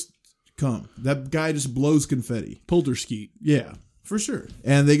 Ghost come. That guy just blows confetti. Poltergeist. Yeah, for sure.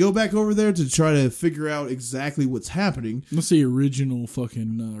 And they go back over there to try to figure out exactly what's happening. What's the original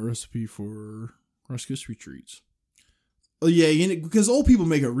fucking recipe for Rice Krispie treats? Oh yeah, because old people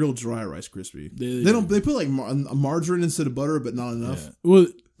make a real dry Rice Krispie. They put like margarine instead of butter, but not enough. Yeah. Well,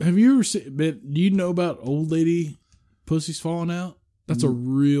 have you ever seen? Do you know about old lady pussies falling out? That's a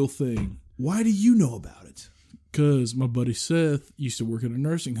real thing. Why do you know about it? Because my buddy Seth used to work at a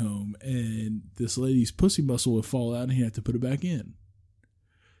nursing home, and this lady's pussy muscle would fall out, and he had to put it back in.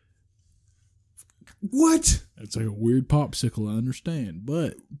 What? It's like a weird popsicle, I understand,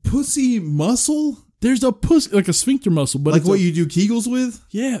 but pussy muscle? There's a pussy, like a sphincter muscle, but like what you do Kegels with?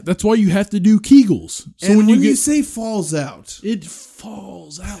 Yeah, that's why you have to do Kegels. So and when you say falls out, it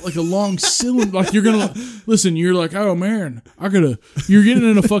falls out like a long cylinder. Like you're gonna listen. You're like, oh man, you're getting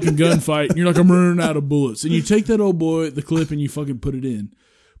in a fucking gunfight, and you're like, I'm running out of bullets, and you take that old boy, the clip, and you fucking put it in.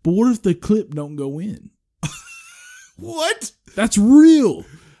 But what if the clip don't go in? What? That's real.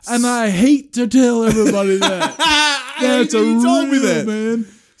 And I hate to tell everybody that. That's you told me that, man.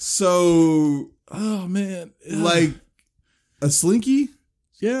 So, oh man, like a slinky?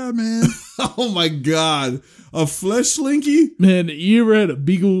 Yeah, man. Oh my god, a flesh slinky? Man, you ever had a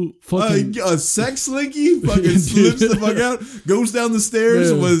beagle fucking a sex slinky? Fucking slips the fuck out, goes down the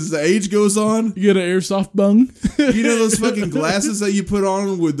stairs as the age goes on. You get an airsoft bung. You know those fucking glasses that you put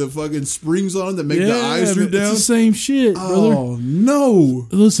on with the fucking springs on that make the eyes droop down? It's the same shit, brother. Oh no!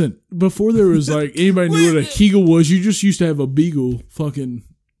 Listen, before there was like anybody knew what a Kegel was, you just used to have a beagle fucking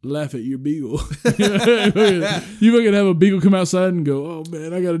laugh at your beagle. You fucking have a beagle come outside and go, oh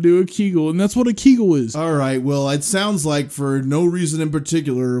man, I got to do a Kegel. And that's what a Kegel is. All right. Well, it sounds like for no reason in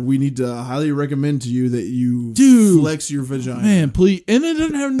particular, we need to highly recommend to you that you flex your vagina. Man, please. And it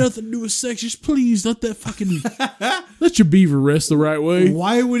doesn't have nothing to do with sex. Just please let that fucking, let your beaver rest the right way.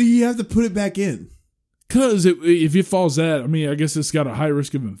 Why would he have to put it back in? Because if it falls out, I mean, I guess it's got a high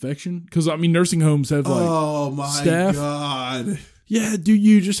risk of infection. Because, I mean, nursing homes have like oh my staff. God. Yeah, dude,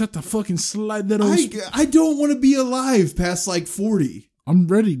 you just have to fucking slide that on. I don't want to be alive past like 40. I'm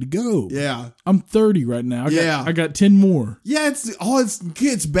ready to go. Yeah. I'm 30 right now. I got 10 more. Yeah,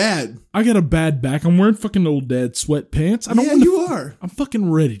 it's bad. I got a bad back. I'm wearing fucking old dad sweatpants. You are. I'm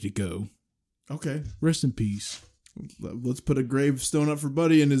fucking ready to go. Okay. Rest in peace. Let's put a gravestone up for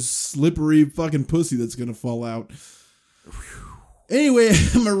Buddy and his slippery fucking pussy that's going to fall out. Anyway,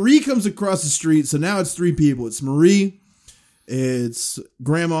 Marie comes across the street. So now it's 3 people. It's Marie. It's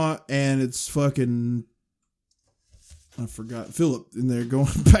Grandma and it's fucking, I forgot, Philip in there going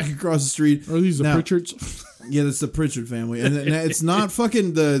back across the street. Are these the Pritchards? Yeah, that's the Pritchard family. And it's not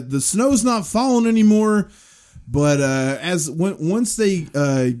fucking, the snow's not falling anymore. But once they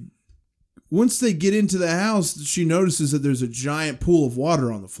get into the house, she notices that there's a giant pool of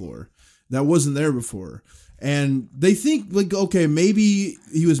water on the floor that wasn't there before. And they think, like, okay, maybe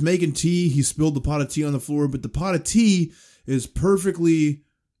he was making tea. He spilled the pot of tea on the floor, but the pot of tea is perfectly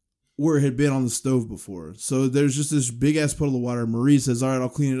where it had been on the stove before. So there's just this big ass puddle of water. Marie says, all right, I'll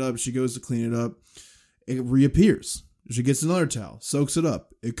clean it up. She goes to clean it up. It reappears. She gets another towel, soaks it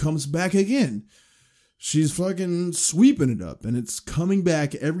up. It comes back again. She's fucking sweeping it up, and it's coming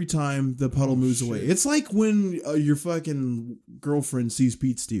back every time the puddle moves away. It's like when your fucking girlfriend sees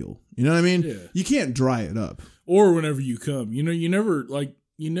Pete Steele. You know what I mean? Yeah. You can't dry it up. Or whenever you come. You know, you never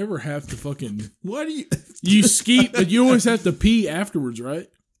have to fucking... Why do you... You skeet, but you always have to pee afterwards, right?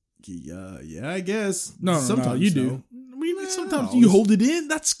 Yeah, I guess. No, sometimes you do. I mean, sometimes you hold it in.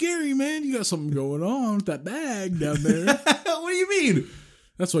 That's scary, man. You got something going on with that bag down there. What do you mean?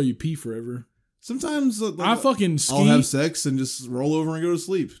 That's why you pee forever. Sometimes I fucking skeet. I'll have sex and just roll over and go to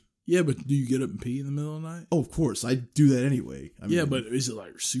sleep. Yeah, but do you get up and pee in the middle of the night? Oh, of course. I do that anyway. Yeah, but is it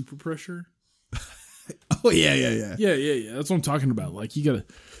like super pressure? Oh, yeah. Yeah. That's what I'm talking about. Like, you gotta...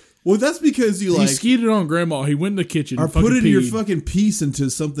 Well, that's because he skeeted on Grandma. He went in the kitchen or and putting peed. Your fucking piece into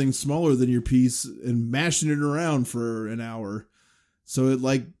something smaller than your piece and mashing it around for an hour. So it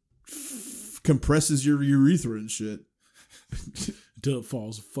like compresses your urethra and shit. Until it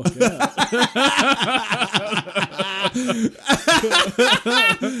falls the fuck out.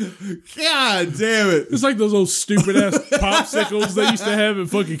 God damn it. It's like those old stupid ass popsicles they used to have in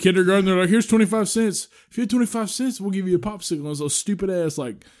fucking kindergarten. They're like, here's 25 cents. If you had 25 cents, we'll give you a popsicle. It's those stupid ass,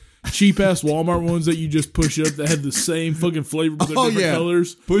 like, cheap ass Walmart ones that you just push up that had the same fucking flavor but they're different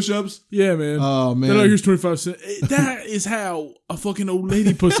colors. Push ups? Yeah, man. Oh, man. They're like, here's 25 cents. That is how a fucking old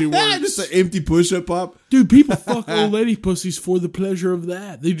lady pussy works. Just an empty push up pop? Dude, people fuck old lady pussies for the pleasure of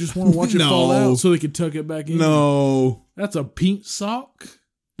that. They just want to watch it fall out so they can tuck it back in. No. That's a pink sock.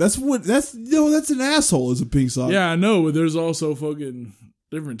 That's an asshole is a pink sock. Yeah, I know, but there's also fucking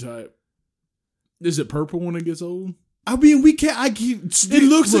different type. Is it purple when it gets old? I mean, it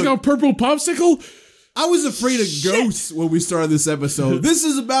looks like a purple popsicle. I was afraid of ghosts when we started this episode. This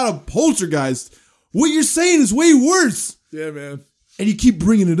is about a poltergeist. What you're saying is way worse. Yeah, man. And you keep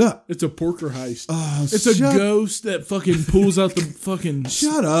bringing it up. It's a portergeist. Oh, it's a ghost that fucking pulls out the fucking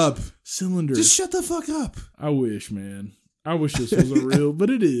shut up cylinder. Just shut the fuck up. I wish, man. I wish this wasn't real, but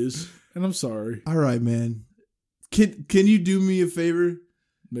it is, and I'm sorry. All right, man. Can you do me a favor?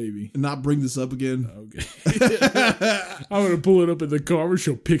 Maybe. And not bring this up again? Okay. I'm going to pull it up in the car and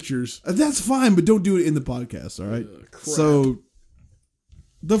show pictures. That's fine, but don't do it in the podcast, all right? So,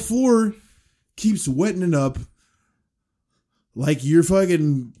 the floor keeps wetting up like you're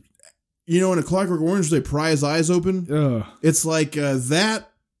fucking... You know, in A Clockwork Orange, they pry his eyes open? It's like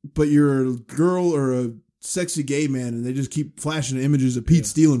that, but you're a girl or a sexy gay man, and they just keep flashing images of Pete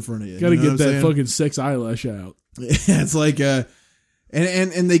Steele in front of you. Got to get that fucking sex eyelash out. It's like...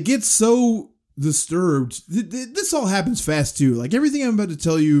 And they get so disturbed. This all happens fast too. Like everything I'm about to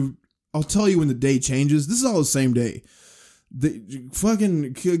tell you, I'll tell you when the day changes. This is all the same day. The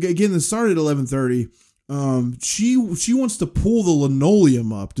fucking again. This started at 11:30. She wants to pull the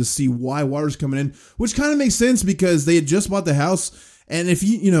linoleum up to see why water's coming in, which kind of makes sense because they had just bought the house, and if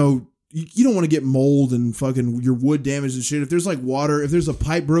you don't want to get mold and fucking your wood damaged and shit. If there's like water, if there's a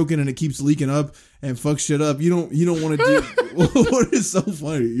pipe broken and it keeps leaking up and fucks shit up, you don't want to do. What is so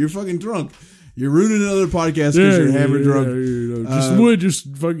funny? You're fucking drunk. You're ruining another podcast because you're hammered drunk.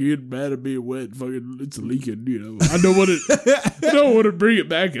 Just fucking get mad at being wet. Fucking, it's leaking. I don't want to bring it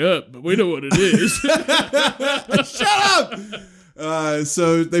back up, but we know what it is. Shut up.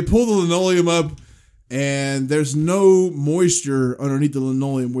 So they pull the linoleum up, and there's no moisture underneath the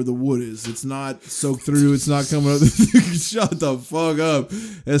linoleum where the wood is. It's not soaked through. It's not coming up. Shut the fuck up.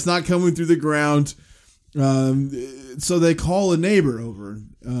 It's not coming through the ground. So they call a neighbor over.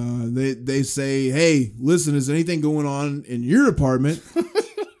 They say, "Hey, listen, is anything going on in your apartment?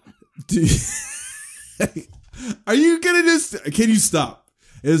 Are you gonna can you stop?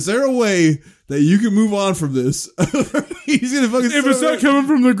 Is there a way that you can move on from this?" He's gonna fucking. If it's not coming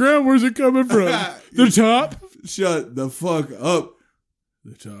from the ground, where's it coming from? The top? Shut the fuck up.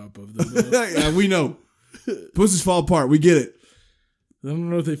 The top of the. Yeah, we know. Pussies fall apart. We get it. I don't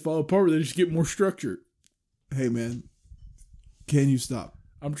know if they fall apart, but they just get more structure. Hey, man. Can you stop?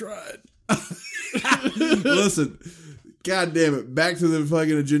 I'm trying. Listen. God damn it. Back to the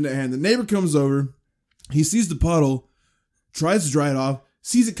fucking agenda at hand. The neighbor comes over. He sees the puddle. Tries to dry it off.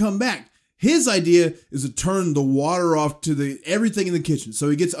 Sees it come back. His idea is to turn the water off to everything in the kitchen. So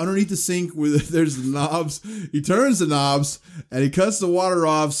he gets underneath the sink where there's the knobs. He turns the knobs and he cuts the water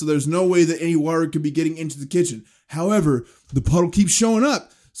off so there's no way that any water could be getting into the kitchen. However, the puddle keeps showing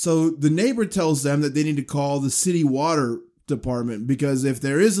up. So the neighbor tells them that they need to call the city water department because if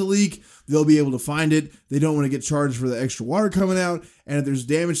there is a leak, they'll be able to find it. They don't want to get charged for the extra water coming out. And if there's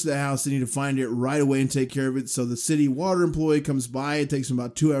damage to the house, they need to find it right away and take care of it. So the city water employee comes by. It takes him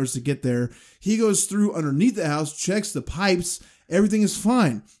about 2 hours to get there. He goes through underneath the house, checks the pipes. Everything is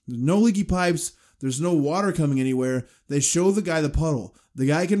fine. There's no leaky pipes. There's no water coming anywhere. They show the guy the puddle. The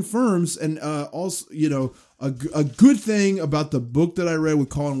guy confirms, and also, a good thing about the book that I read with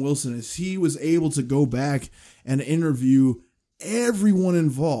Colin Wilson is he was able to go back and interview everyone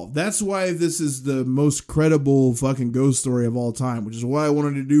involved. That's why this is the most credible fucking ghost story of all time, which is what I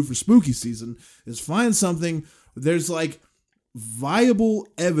wanted to do for spooky season, is find something. There's like viable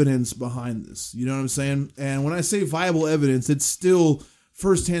evidence behind this. You know what I'm saying? And when I say viable evidence, it's still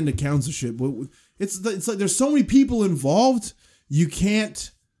firsthand accounts of shit. But it's like there's so many people involved, you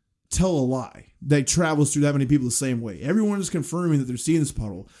can't tell a lie that travels through that many people the same way. Everyone is confirming that they're seeing this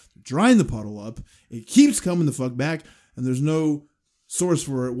puddle, drying the puddle up. It keeps coming the fuck back, and there's no source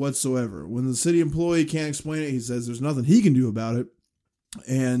for it whatsoever. When the city employee can't explain it, he says there's nothing he can do about it.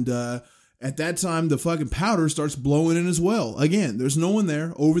 And at that time, the fucking powder starts blowing in as well. Again, there's no one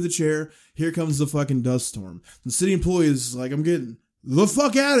there. Over the chair, here comes the fucking dust storm. The city employee is like, I'm getting the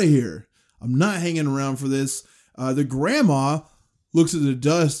fuck out of here. I'm not hanging around for this. The grandma looks at the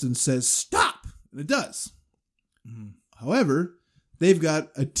dust and says, stop. And it does. Mm-hmm. However, they've got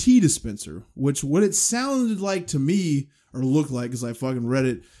a tea dispenser, which what it sounded like to me, or looked like, because I fucking read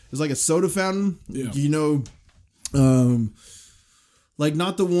it, is like a soda fountain. Yeah. Like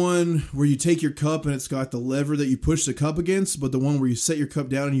not the one where you take your cup and it's got the lever that you push the cup against, but the one where you set your cup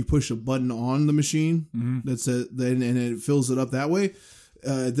down and you push a button on the machine. Mm-hmm. That's it. Then and it fills it up that way.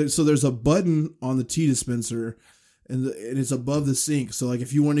 So there's a button on the tea dispenser, and it's above the sink. So like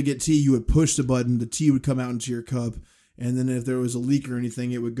if you want to get tea, you would push the button, the tea would come out into your cup, and then if there was a leak or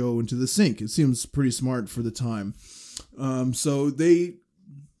anything, it would go into the sink. It seems pretty smart for the time. So they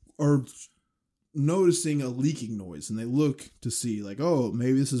are noticing a leaking noise, and they look to see like, oh,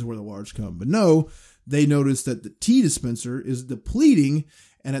 maybe this is where the water's come. But no, they notice that the tea dispenser is depleting,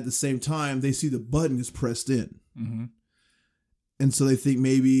 and at the same time, they see the button is pressed in. Mm-hmm. And so they think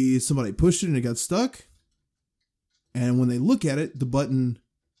maybe somebody pushed it and it got stuck. And when they look at it, the button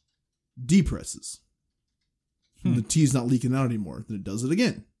depresses. The tea's not leaking out anymore. Then it does it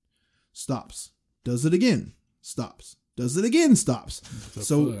again. Stops. Does it again. Stops. Does it again. Stops.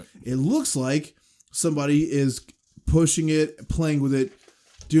 So it looks like somebody is pushing it, playing with it,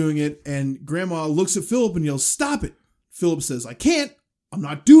 doing it. And Grandma looks at Philip and yells, stop it. Philip says, I can't. I'm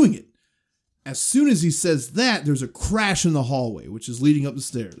not doing it. As soon as he says that, there's a crash in the hallway, which is leading up the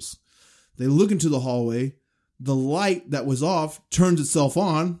stairs. They look into the hallway. The light that was off turns itself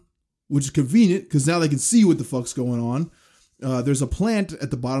on, which is convenient because now they can see what the fuck's going on. There's a plant at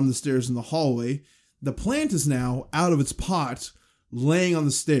the bottom of the stairs in the hallway. The plant is now out of its pot, laying on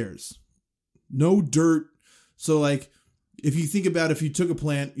the stairs. No dirt. So like, if you think about if you took a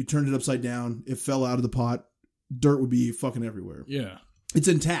plant, you turned it upside down, it fell out of the pot, dirt would be fucking everywhere. Yeah. It's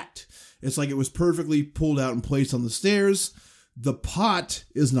intact. It's like it was perfectly pulled out and placed on the stairs. The pot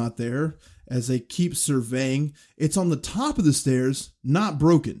is not there as they keep surveying. It's on the top of the stairs, not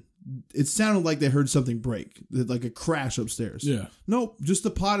broken. It sounded like they heard something break, like a crash upstairs. Yeah. Nope, just the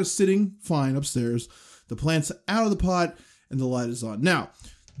pot is sitting fine upstairs. The plant's out of the pot and the light is on. Now,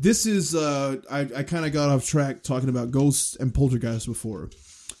 This is, I kind of got off track talking about ghosts and poltergeists before.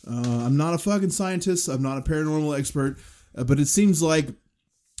 I'm not a fucking scientist. I'm not a paranormal expert. But it seems like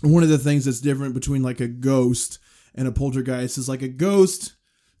one of the things that's different between like a ghost and a poltergeist is like a ghost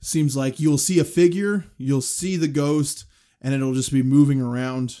seems like you'll see a figure, you'll see the ghost, and it'll just be moving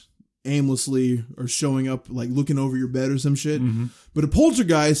around aimlessly or showing up like looking over your bed or some shit. Mm-hmm. But a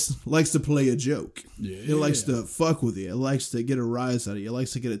poltergeist likes to play a joke. Yeah. It likes to fuck with you. It likes to get a rise out of you. It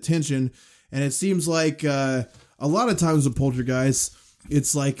likes to get attention. And it seems like a lot of times with poltergeists,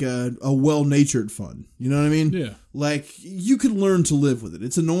 it's like a well-natured fun. You know what I mean? Yeah. Like, you can learn to live with it.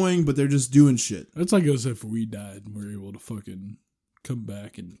 It's annoying, but they're just doing shit. It's like us if we died and we were able to fucking come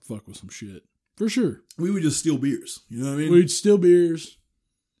back and fuck with some shit. For sure. We would just steal beers. You know what I mean? We'd steal beers.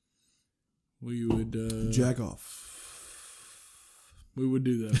 We would... jack off. We would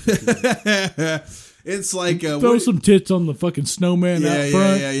do that. It's like... throw some tits on the fucking snowman out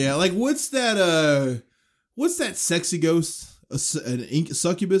front. Yeah. Like, what's that sexy ghost? A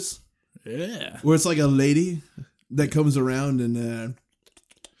succubus? Yeah. Where it's like a lady that comes around and...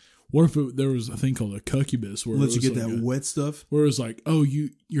 What if there was a thing called a cuccubus? Where let you get like that wet stuff? Where it was like, oh,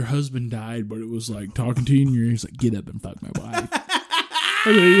 your husband died, but it was like talking to you in your ears like, get up and fuck my wife.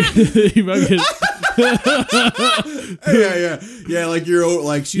 Yeah, like you're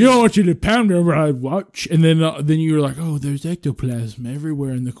like... You don't want you to pound her, but I watch. And then you were like, oh, there's ectoplasm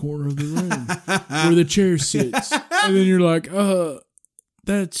everywhere in the corner of the room where the chair sits. And then you're like,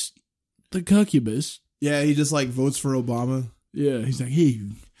 that's the cuccubus. Yeah, he just like votes for Obama. Yeah, he's like, hey,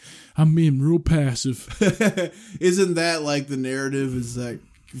 I'm being real passive. Isn't that like the narrative is that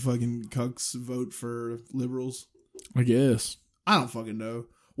fucking cucks vote for liberals? I guess. I don't fucking know.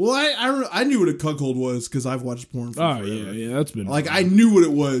 Well, I knew what a cuckold was because I've watched porn for forever. Yeah, that's been like fun. I knew what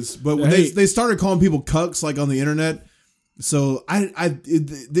it was, but when they started calling people cucks like on the internet. So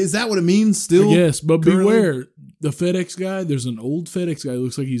is that what it means still? Yes, but currently? Beware the FedEx guy. There's an old FedEx guy who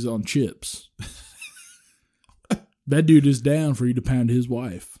looks like he's on chips. That dude is down for you to pound his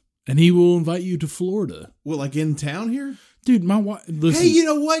wife, and he will invite you to Florida. Well, like in town here. Dude, my wife. Listen. Hey, you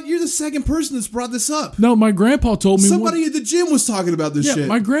know what? You're the second person that's brought this up. No, my grandpa told me. Somebody at the gym was talking about this shit.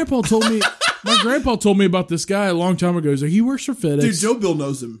 My grandpa told me. My grandpa told me about this guy a long time ago. He's like, he works for FedEx. Dude, Joe Bill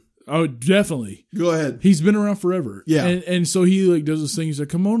knows him. Oh, definitely. Go ahead. He's been around forever. Yeah. And so he like does this thing. He's like,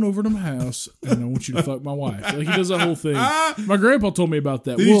 come on over to my house and I want you to fuck my wife. Like he does that whole thing. My grandpa told me about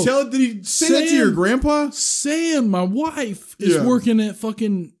that. Did he say that to your grandpa? Sam, my wife, is working at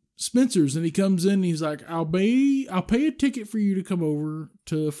fucking Spencer's, and he comes in and he's like, I'll pay a ticket for you to come over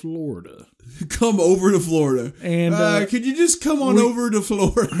to Florida. Come over to Florida. And could you just come on over to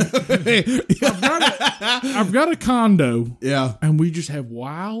Florida? I've got a condo. Yeah. And we just have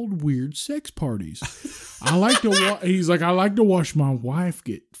wild, weird sex parties. He's like, I like to watch my wife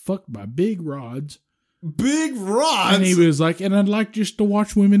get fucked by big rods. Big rods? And he was like, and I'd like just to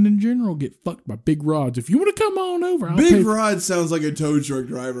watch women in general get fucked by big rods. If you want to come on over, Big Rod sounds like a tow truck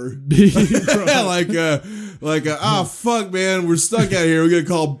driver. Big Rod. Fuck, man, we're stuck out here. We're going to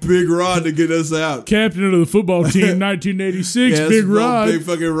call Big Rod to get us out. Captain of the football team, 1986, Big Rod. Big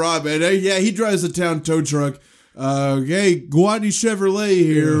fucking Rod, man. Yeah, he drives a town tow truck. Hey, Guadney Chevrolet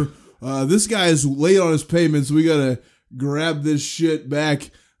here. Yeah. This guy is late on his payments. We got to grab this shit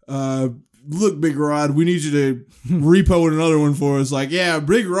back. Look, Big Rod, we need you to repo another one for us. Like, yeah,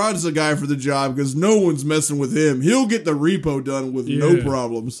 Big Rod's the guy for the job because no one's messing with him. He'll get the repo done with no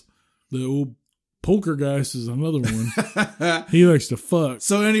problems. The old poltergeist is another one. He likes to fuck.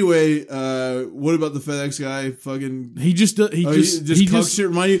 So anyway, what about the FedEx guy? Fucking, he just cucks shit.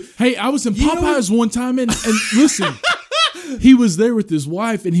 Remind you? Hey, I was in Popeyes one time, and listen. He was there with his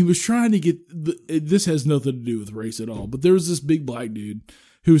wife, and he was trying to get. This has nothing to do with race at all, but there was this big black dude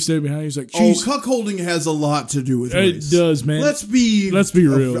who was standing behind. He's like, cuckolding has a lot to do with race. It does, man. Let's be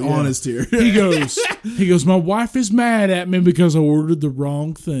real, honest here. He goes, my wife is mad at me because I ordered the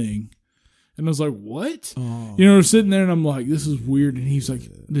wrong thing. And I was like, what? Oh. You know, we're sitting there and I'm like, this is weird. And he's like,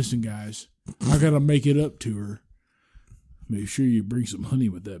 listen, guys, I got to make it up to her. Make sure you bring some honey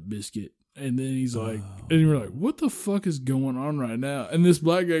with that biscuit. And then he's like, and you're like, what the fuck is going on right now? And this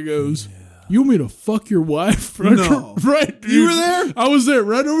black guy goes, you want me to fuck your wife? No. Right, dude. You were there? I was there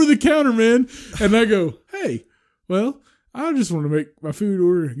right over the counter, man. And I go, hey, well, I just want to make my food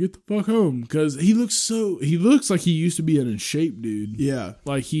order and get the fuck home. Because he looks like he used to be in shape, dude. Yeah.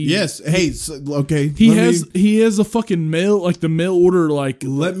 Like yes. Hey, okay. He has a fucking mail, like the mail order, like.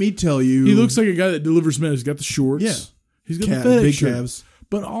 Let me tell you. He looks like a guy that delivers mail. He's got the shorts. Yeah. He's got the FedEx big shirt. calves.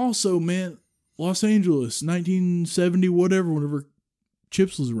 But also, man, Los Angeles, 1970, whenever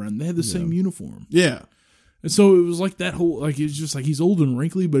Chips was around, they had the same uniform. Yeah. And so it was like that whole, like, it's just like he's old and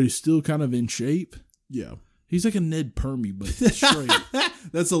wrinkly, but he's still kind of in shape. Yeah. He's like a Ned Permy, but straight.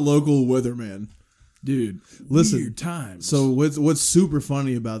 That's a local weatherman. Dude, listen, weird times. So what's super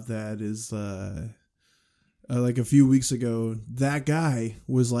funny about that is, like a few weeks ago, that guy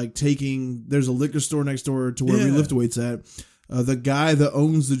was like there's a liquor store next door to where we lift weights at. The guy that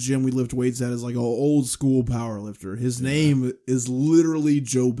owns the gym we lift weights at is like an old school power lifter. His name is literally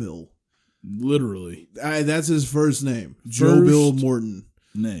Joe Bill. Literally. That's his first name. Joe Bill Morton.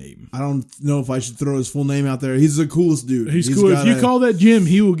 Name. I don't know if I should throw his full name out there. He's the coolest dude. He's cool. If you call that gym,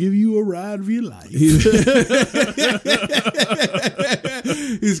 he will give you a ride of your life. He's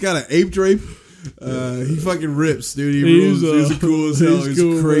got an ape drape. He fucking rips, dude. He's cool as hell. He's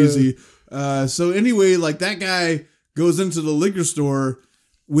cool, crazy. So anyway, like that guy goes into the liquor store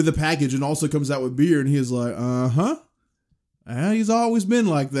with a package and also comes out with beer, and he's like, he's always been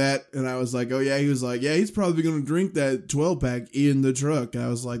like that. And I was like, oh yeah. He was like, yeah, he's probably going to drink that 12-pack in the truck. And I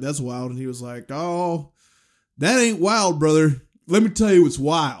was like, that's wild. And he was like, oh, that ain't wild, brother. Let me tell you what's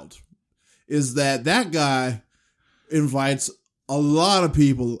wild is that guy invites a lot of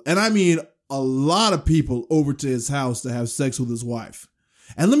people, and I mean a lot of people, over to his house to have sex with his wife.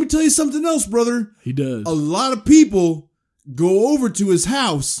 And let me tell you something else, brother. He does. A lot of people go over to his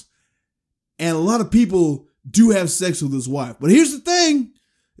house, and a lot of people do have sex with his wife. But here's the thing,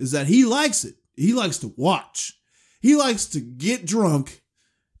 is that he likes it. He likes to watch. He likes to get drunk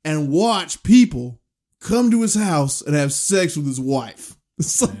and watch people come to his house and have sex with his wife.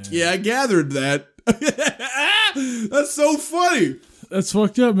 It's like, yeah, I gathered that. That's so funny. That's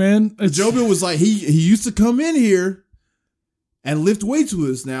fucked up, man. Joe Bill was like, he used to come in here and lift weights with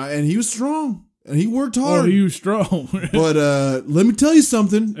us now, and he was strong, and he worked hard. Oh, he was strong. But let me tell you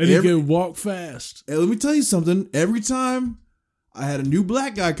something. And he could walk fast. And let me tell you something. Every time I had a new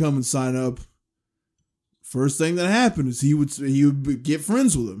black guy come and sign up, first thing that happened is he would get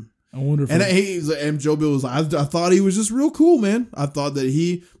friends with him. I wonder if and Joe Bill was like, I thought he was just real cool, man. I thought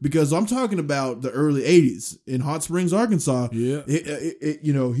that because I'm talking about the early 80s in Hot Springs, Arkansas. Yeah.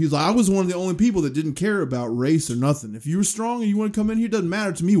 He's like, I was one of the only people that didn't care about race or nothing. If you were strong and you want to come in here, it doesn't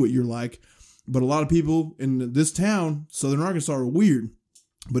matter to me what you're like. But a lot of people in this town, Southern Arkansas, are weird,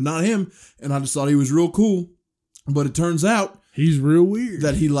 but not him. And I just thought he was real cool. But it turns out he's real weird.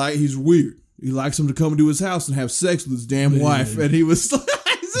 That he's weird. He likes him to come to his house and have sex with his damn wife. And he was like,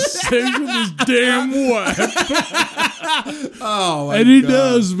 sex with his damn wife. Oh my and he God.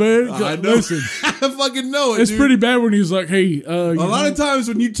 Does, man. I know. Listen, I fucking know it. It's dude. Pretty bad when he's like, "Hey." A lot of times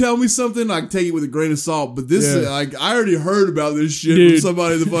when you tell me something, I take it with a grain of salt. But this, like, I already heard about this shit from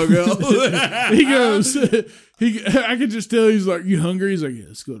somebody the fuck else. He goes, I could just tell he's like, "You hungry?" He's like, "Yeah,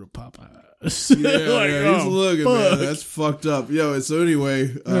 let's go to Popeyes." He's looking, man. That's fucked up. Yo, so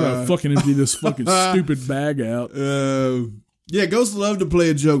anyway, I'm gonna fucking empty this fucking stupid bag out. Yeah, ghosts love to play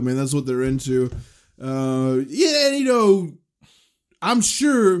a joke, man. That's what they're into. And I'm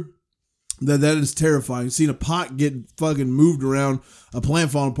sure that is terrifying. Seeing a pot get fucking moved around, a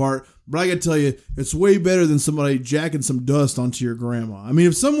plant falling apart. But I gotta tell you, it's way better than somebody jacking some dust onto your grandma. I mean,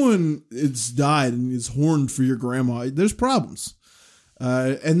 if someone has died and is horned for your grandma, there's problems.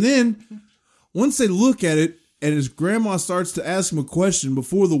 And then once they look at it and his grandma starts to ask him a question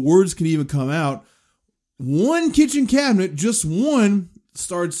before the words can even come out, one kitchen cabinet, just one,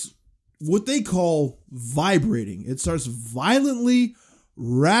 starts what they call vibrating. It starts violently,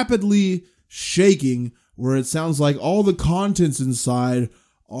 rapidly shaking, where it sounds like all the contents inside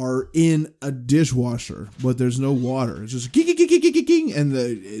are in a dishwasher, but there's no water. It's just ging, and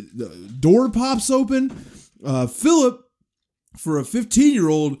the door pops open. Philip, for a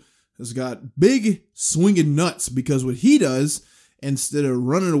 15-year-old, has got big swinging nuts, because what he does, instead of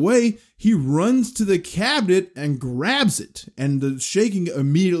running away, he runs to the cabinet and grabs it, and the shaking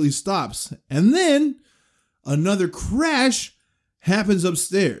immediately stops. And then another crash happens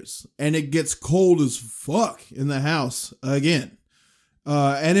upstairs, and it gets cold as fuck in the house again.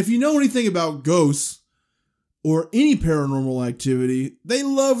 And if you know anything about ghosts or any paranormal activity, they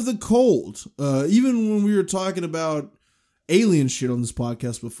love the cold. Even when we were talking about alien shit on this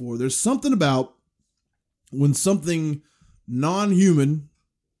podcast before, there's something about when something non-human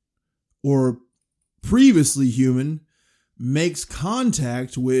or previously human makes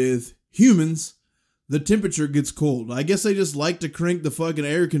contact with humans, the temperature gets cold. I guess they just like to crank the fucking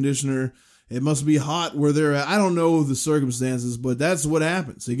air conditioner. It must be hot where they're at. I don't know the circumstances, but that's what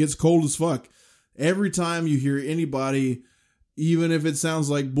happens. It gets cold as fuck. Every time you hear anybody, even if it sounds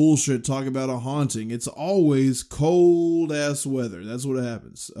like bullshit, talk about a haunting, it's always cold ass weather. That's what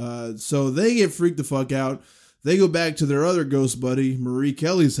happens. So they get freaked the fuck out. They go back to their other ghost buddy, Marie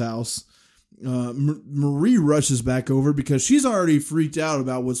Kelly's house, Marie rushes back over because she's already freaked out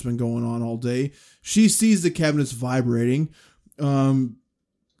about what's been going on all day. She sees the cabinets vibrating. Her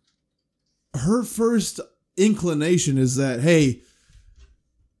first inclination is that, hey,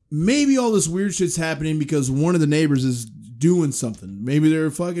 maybe all this weird shit's happening because one of the neighbors is doing something. Maybe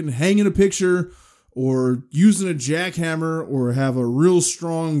they're fucking hanging a picture or using a jackhammer or have a real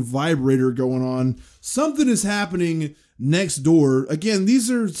strong vibrator going on. Something is happening next door. Again, these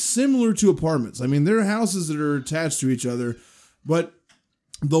are similar to apartments. I mean, they're houses that are attached to each other, but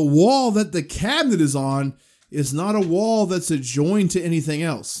the wall that the cabinet is on is not a wall that's adjoined to anything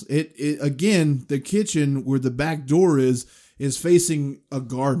else. It again, the kitchen where the back door is facing a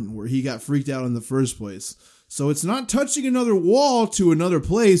garden where he got freaked out in the first place. So it's not touching another wall to another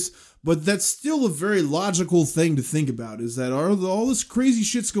place, but that's still a very logical thing to think about, is that all this crazy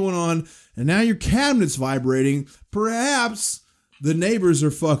shit's going on, and now your cabinet's vibrating. Perhaps the neighbors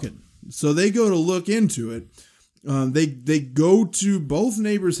are fucking. So they go to look into it. They go to both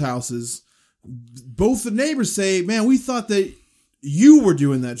neighbors' houses. Both the neighbors say, man, we thought that you were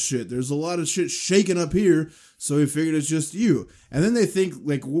doing that shit. There's a lot of shit shaking up here, so we figured it's just you. And then they think,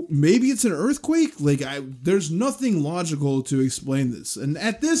 like, maybe it's an earthquake? Like, there's nothing logical to explain this. And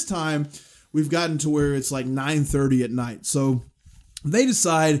at this time, we've gotten to where it's like 9:30 at night. So they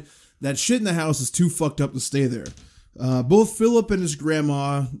decide that shit in the house is too fucked up to stay there. Both Philip and his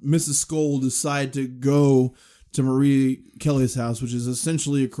grandma, Mrs. Skoll, decide to go to Marie Kelly's house, which is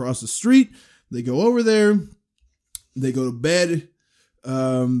essentially across the street. They go over there. They go to bed.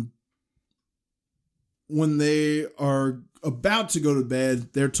 When they are about to go to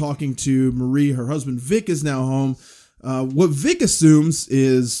bed, they're talking to Marie. Her husband, Vic, is now home. What Vic assumes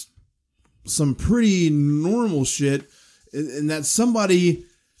is some pretty normal shit, and that somebody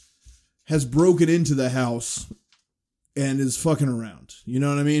has broken into the house and is fucking around. You know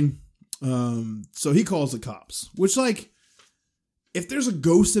what I mean? So he calls the cops, which, like, if there's a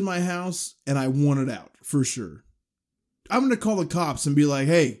ghost in my house and I want it out, for sure, I'm going to call the cops and be like,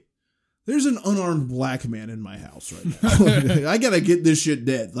 hey, there's an unarmed black man in my house right now. I got to get this shit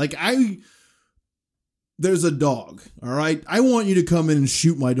dead. Like, there's a dog. All right. I want you to come in and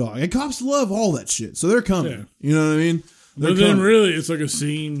shoot my dog. And cops love all that shit. So they're coming. Yeah. You know what I mean? But then really it's like a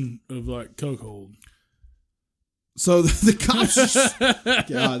scene of like cuckold. So the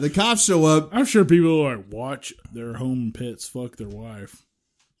cops show up. I'm sure people like watch their home pets fuck their wife.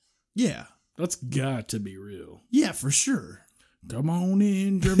 Yeah. That's got to be real. Yeah, for sure. Come on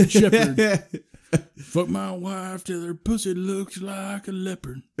in, German Shepherd. Fuck my wife till her pussy looks like a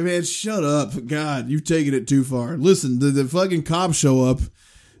leopard. Man, shut up. God, you've taken it too far. Listen, the fucking cops show up.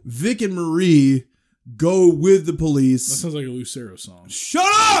 Vic and Marie go with the police. That sounds like a Lucero song. Shut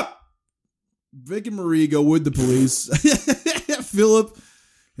up! Vic and Marie go with the police. Philip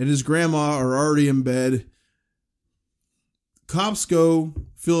and his grandma are already in bed. Cops go,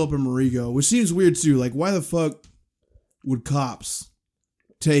 Philip and Marie go, which seems weird too. Like, why the fuck would cops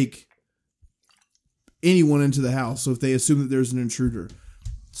take anyone into the house? So if they assume that there's an intruder,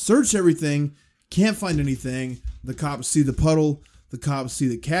 search everything, can't find anything. The cops see the puddle, the cops see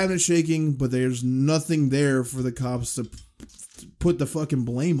the cabinet shaking, but there's nothing there for the cops to put the fucking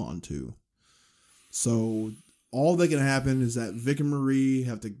blame onto. So all that can happen is that Vic and Marie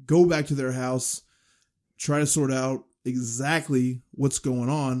have to go back to their house, try to sort out exactly what's going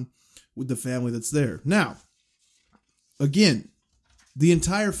on with the family that's there. Now, again, the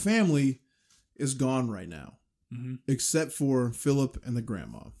entire family is gone right now, except for Philip and the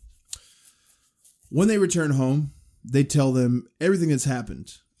grandma. When they return home, they tell them everything that's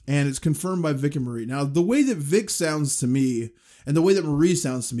happened, and it's confirmed by Vic and Marie. Now, the way that Vic sounds to me and the way that Marie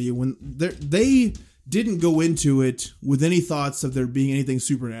sounds to me, when they didn't go into it with any thoughts of there being anything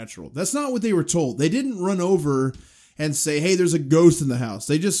supernatural. That's not what they were told. They didn't run over and say, hey, there's a ghost in the house.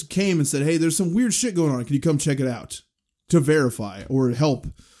 They just came and said, hey, there's some weird shit going on. Can you come check it out to verify or help?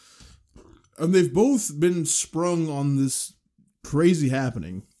 And they've both been sprung on this crazy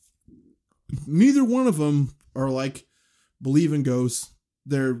happening. Neither one of them are like believe in ghosts.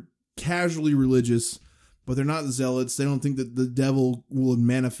 They're casually religious, but they're not zealots. They don't think that the devil will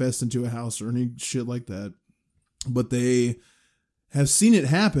manifest into a house or any shit like that. But they have seen it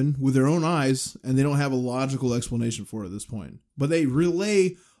happen with their own eyes, and they don't have a logical explanation for it at this point. But they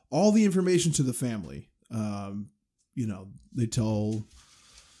relay all the information to the family. They tell,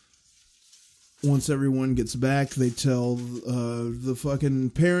 once everyone gets back, they tell the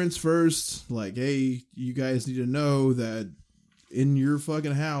fucking parents first, like, hey, you guys need to know that in your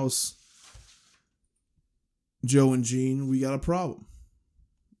fucking house, Joe and Jean, we got a problem.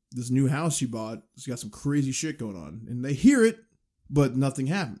 This new house you bought has got some crazy shit going on. And they hear it, but nothing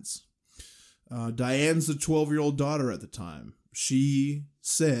happens. Diane's a 12-year-old daughter at the time. She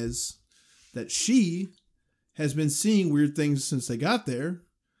says that she has been seeing weird things since they got there,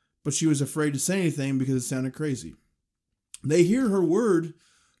 but she was afraid to say anything because it sounded crazy. They hear her word,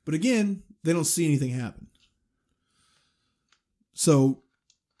 but again, they don't see anything happen. So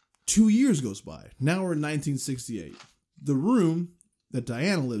 2 years goes by. Now we're in 1968. The room that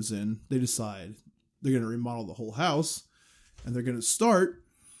Diana lives in, they decide they're going to remodel the whole house, and they're going to start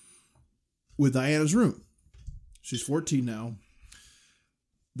with Diana's room. She's 14 now.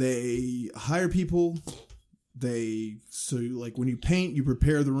 They hire people. So like when you paint, you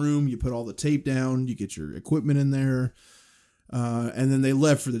prepare the room, you put all the tape down, you get your equipment in there, and then they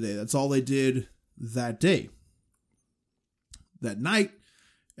left for the day. That's all they did that day. That night,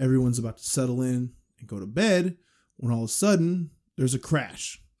 everyone's about to settle in and go to bed when all of a sudden there's a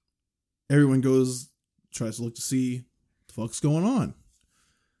crash. Everyone tries to look to see what the fuck's going on.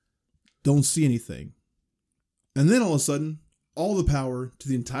 Don't see anything. And then all of a sudden, all the power to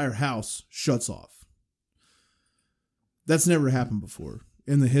the entire house shuts off. That's never happened before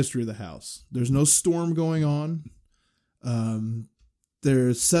in the history of the house. There's no storm going on.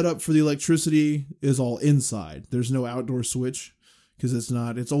 Their setup for the electricity is all inside. There's no outdoor switch because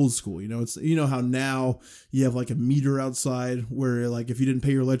it's old school. You know how now you have like a meter outside where like if you didn't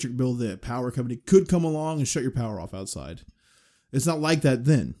pay your electric bill, the power company could come along and shut your power off outside. It's not like that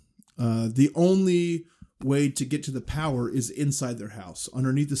then. The only way to get to the power is inside their house.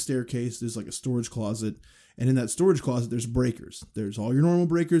 Underneath the staircase, there's like a storage closet. And in that storage closet, there's breakers. There's all your normal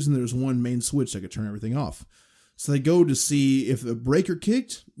breakers, and there's one main switch that could turn everything off. So they go to see if the breaker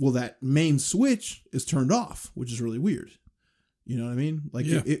kicked. Well, that main switch is turned off, which is really weird. You know what I mean? Like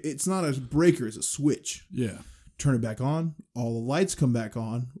it's not a breaker, it's a switch. Yeah. Turn it back on. All the lights come back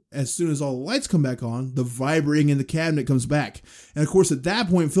on. As soon as all the lights come back on, the vibrating in the cabinet comes back. And of course, at that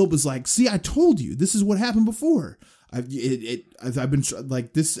point, Philip is like, "See, I told you. This is what happened before. I've been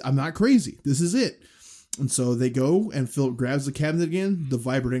like this. I'm not crazy. This is it." And so they go, and Philip grabs the cabinet again. The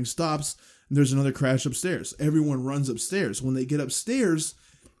vibrating stops, and there's another crash upstairs. Everyone runs upstairs. When they get upstairs,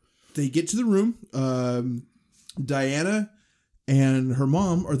 they get to the room. Diana and her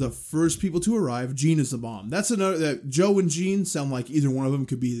mom are the first people to arrive. Jean is the mom. That's another that Joe and Jean sound like either one of them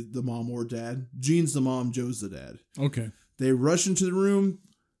could be the mom or dad. Jean's the mom. Joe's the dad. Okay. They rush into the room.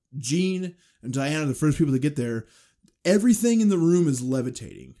 Jean and Diana are the first people to get there. Everything in the room is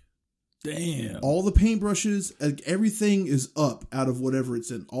levitating. Damn. All the paintbrushes, everything is up out of whatever it's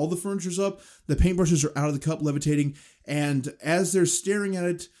in. All the furniture's up. The paintbrushes are out of the cup levitating. And as they're staring at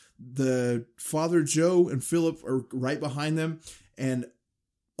it, the father, Joe, and Philip are right behind them. And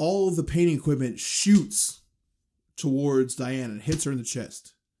all of the painting equipment shoots towards Diana and hits her in the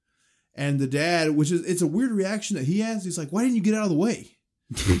chest. And the dad, it's a weird reaction that he has. He's like, "Why didn't you get out of the way?"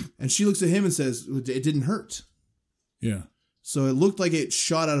 And she looks at him and says, "It didn't hurt." Yeah. So it looked like it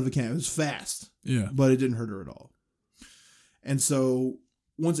shot out of a cannon. It was fast. Yeah. But it didn't hurt her at all. And so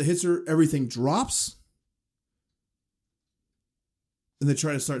once it hits her, everything drops. And they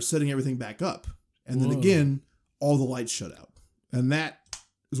try to start setting everything back up. And then again, all the lights shut out. And that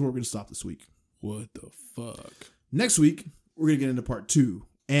is where we're going to stop this week. What the fuck? Next week, we're going to get into part 2.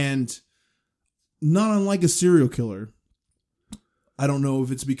 And not unlike a serial killer, I don't know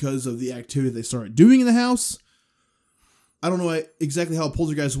if it's because of the activity they started doing in the house. I don't know exactly how a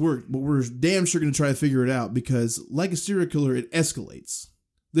poltergeist worked, but we're damn sure going to try to figure it out because, like a serial killer, it escalates.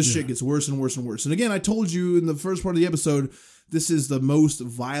 This shit gets worse and worse and worse. And again, I told you in the first part of the episode, this is the most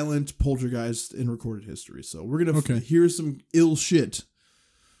violent poltergeist in recorded history. So we're going to hear some ill shit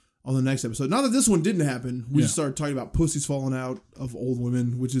on the next episode. Not that this one didn't happen. We just started talking about pussies falling out of old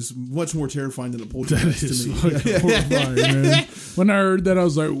women, which is much more terrifying than a poltergeist to me. Horrifying, man. When I heard that, I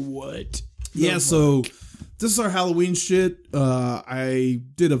was like, what? Yeah, so this is our Halloween shit. I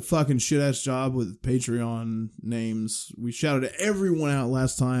did a fucking shit-ass job with Patreon names. We shouted everyone out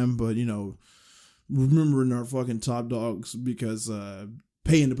last time, but, remembering our fucking top dogs because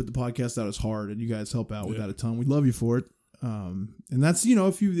paying to put the podcast out is hard, and you guys help out with that a ton. We love you for it. And that's,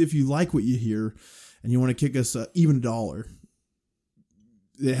 if you like what you hear and you want to kick us even $1,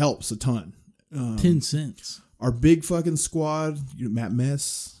 it helps a ton. 10 cents. Our big fucking squad, Matt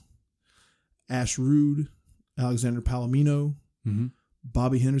Mess, Ash Rude, Alexander Palomino,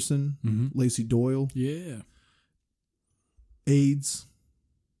 Bobby Henderson, Lacey Doyle, AIDS,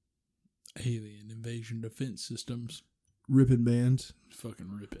 Alien Invasion Defense Systems, Rippin' Band,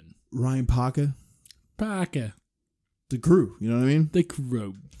 fucking ripping, Ryan Paca, the crew, you know what I mean? The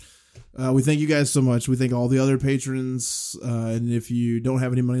crew. We thank you guys so much. We thank all the other patrons. And if you don't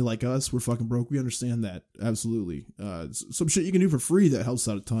have any money like us, we're fucking broke. We understand that. Absolutely. Some shit you can do for free that helps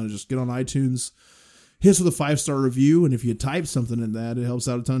out a ton. Just get on iTunes, hit us with a 5-star review. And if you type something in that, it helps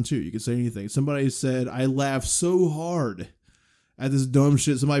out a ton too. You can say anything. Somebody said, I laughed so hard at this dumb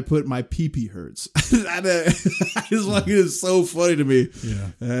shit. Somebody put my pee-pee hurts. I just like it is so funny to me.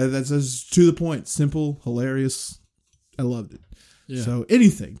 Yeah. That's just to the point. Simple, hilarious. I loved it. Yeah. So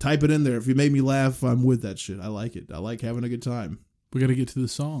anything, type it in there. If you make me laugh, I'm with that shit. I like it. I like having a good time. We got to get to the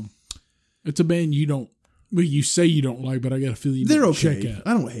song. It's a band you say you don't like, but I got a feeling they're okay. Check out.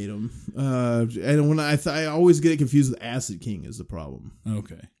 I don't hate them. And when I always get it confused with Acid King is the problem.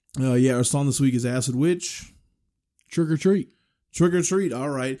 Okay. Yeah, our song this week is Acid Witch. Trick or Treat. Trick or Treat. All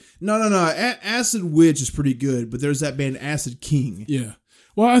right. No. Acid Witch is pretty good, but there's that band Acid King. Yeah.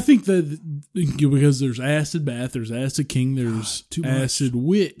 Well, I think that because there's Acid Bath, there's Acid King, there's Acid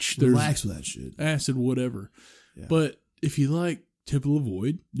Witch, there's relax with that shit. Acid whatever. Yeah. But if you like Temple of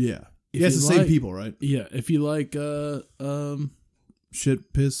Void, yeah, it's the same people, right? Yeah. If you like shit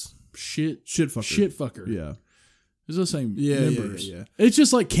fucker, yeah, it's the same members. Yeah. It's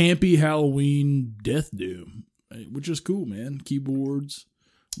just like campy Halloween Death Doom, which is cool, man. Keyboards,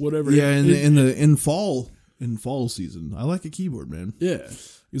 whatever. Yeah, in fall season, I like a keyboard, man. Yeah,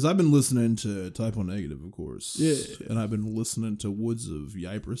 because I've been listening to Type O Negative, of course. Yeah, and I've been listening to Woods of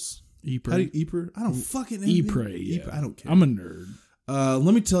Ypres. Ypres? I don't fucking know. Ypres, yeah. I don't care. I'm a nerd.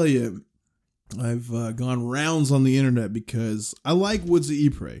 Let me tell you, I've gone rounds on the internet because I like Woods of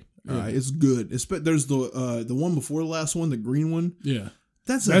Ypres. Yeah. It's good. There's the one before the last one, the green one. Yeah,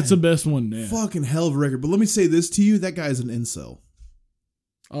 that's the best one now. Fucking hell of a record. But let me say this to you: that guy's an incel.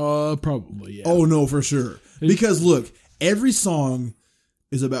 Probably, yeah. Oh, no, for sure. Because, look, every song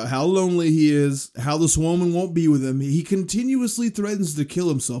is about how lonely he is, how this woman won't be with him. He continuously threatens to kill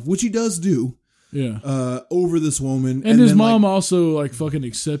himself, which he does do. Yeah. Over this woman. And his mom also, like, fucking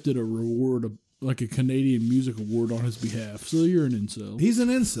accepted a reward, like a Canadian Music Award on his behalf. So you're an incel. He's an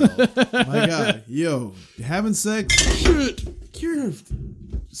incel. My God. Yo, having sex. Shit. You're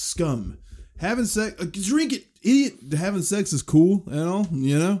scum. Having sex. Drink it. Idiot. Having sex is cool,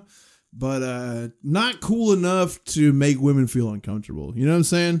 you know, but not cool enough to make women feel uncomfortable. You know what I'm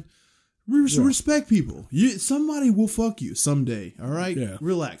saying? Respect people. Somebody will fuck you someday. All right. Yeah.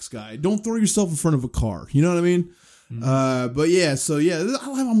 Relax, guy. Don't throw yourself in front of a car. You know what I mean? Mm-hmm. But yeah. So yeah,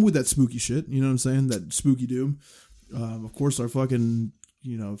 I'm with that spooky shit. You know what I'm saying? That spooky doom. Of course, our fucking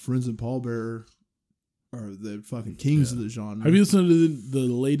friends and pallbearer are the fucking kings of the genre. Have you listened to the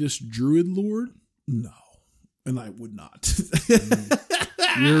latest Druid Lord? No. And I would not.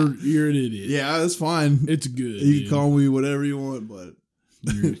 You're an idiot. Yeah, that's fine. It's good. You can call me whatever you want, but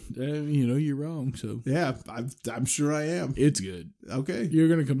you're wrong. So yeah, I'm sure I am. It's good. Okay, you're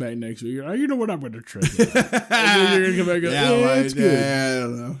gonna come back next week. You know what? I'm gonna try. And then you're gonna come back. And go, right. It's good. Yeah, I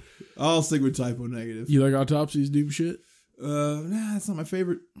don't know. I'll stick with Type O Negative. You like Autopsy's doom shit? Nah, that's not my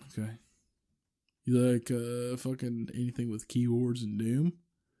favorite. Okay. You like fucking anything with keywords and doom?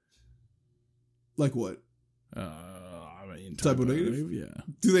 Like what? I mean, Type O Negative? Yeah.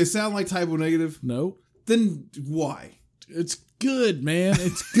 Do they sound like Type O Negative? No. Then why? It's good, man.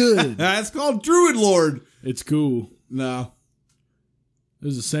 It's good. It's called Druid Lord. It's cool. No.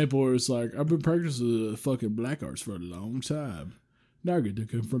 There's a sample where it's like, I've been practicing fucking black arts for a long time. Now I get to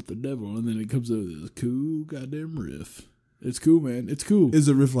confront the devil, and then it comes up with this cool goddamn riff. It's cool, man. It's cool. Is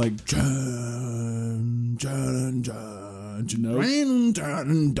a riff like John, John, John, Nope.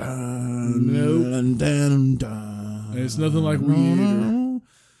 It's nothing like Weed Eater.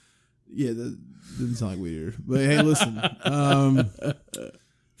 Yeah, that didn't sound like Weed Eater. But hey, listen.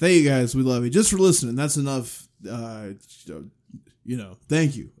 Thank you guys. We love you. Just for listening. That's enough. Thank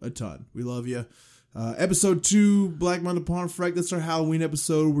you a ton. We love you. Episode 2, Black Monk of Pontefract. That's our Halloween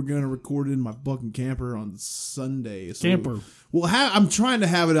episode. We're going to record it in my fucking camper on Sunday. So camper. I'm trying to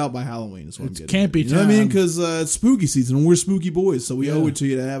have it out by Halloween. Is what it's I'm getting. Campy You know what I mean? Because it's spooky season and we're spooky boys. So we owe it to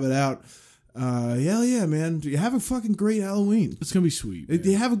you to have it out. Hell yeah, man. You have a fucking great Halloween. It's going to be sweet.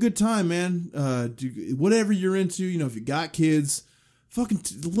 You have a good time, man. Whatever you're into, if you got kids, fucking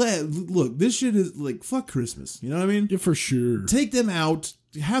look, this shit is like, fuck Christmas. You know what I mean? Yeah, for sure. Take them out.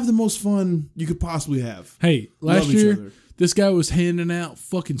 Have the most fun you could possibly have. Hey, last year, this guy was handing out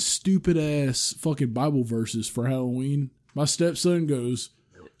fucking stupid ass fucking Bible verses for Halloween. My stepson goes,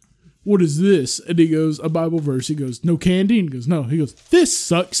 "What is this?" And he goes, "A Bible verse." He goes, "No candy?" And he goes, "No." He goes, "This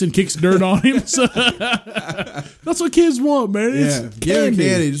sucks," and kicks dirt on him. So, that's what kids want, man. It's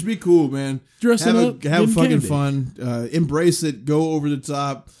candy. Just be cool, man. Dressing up, have fucking candy. fun. Embrace it. Go over the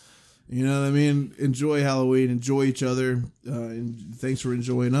top. You know what I mean? Enjoy Halloween. Enjoy each other. And thanks for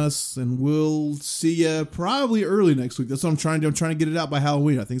enjoying us. And we'll see you probably early next week. That's what I'm trying to do. I'm trying to get it out by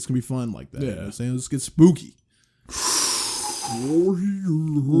Halloween. I think it's going to be fun like that. Yeah. You know what I'm saying? Let's get spooky.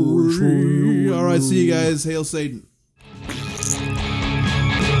 All right. See you guys. Hail Satan.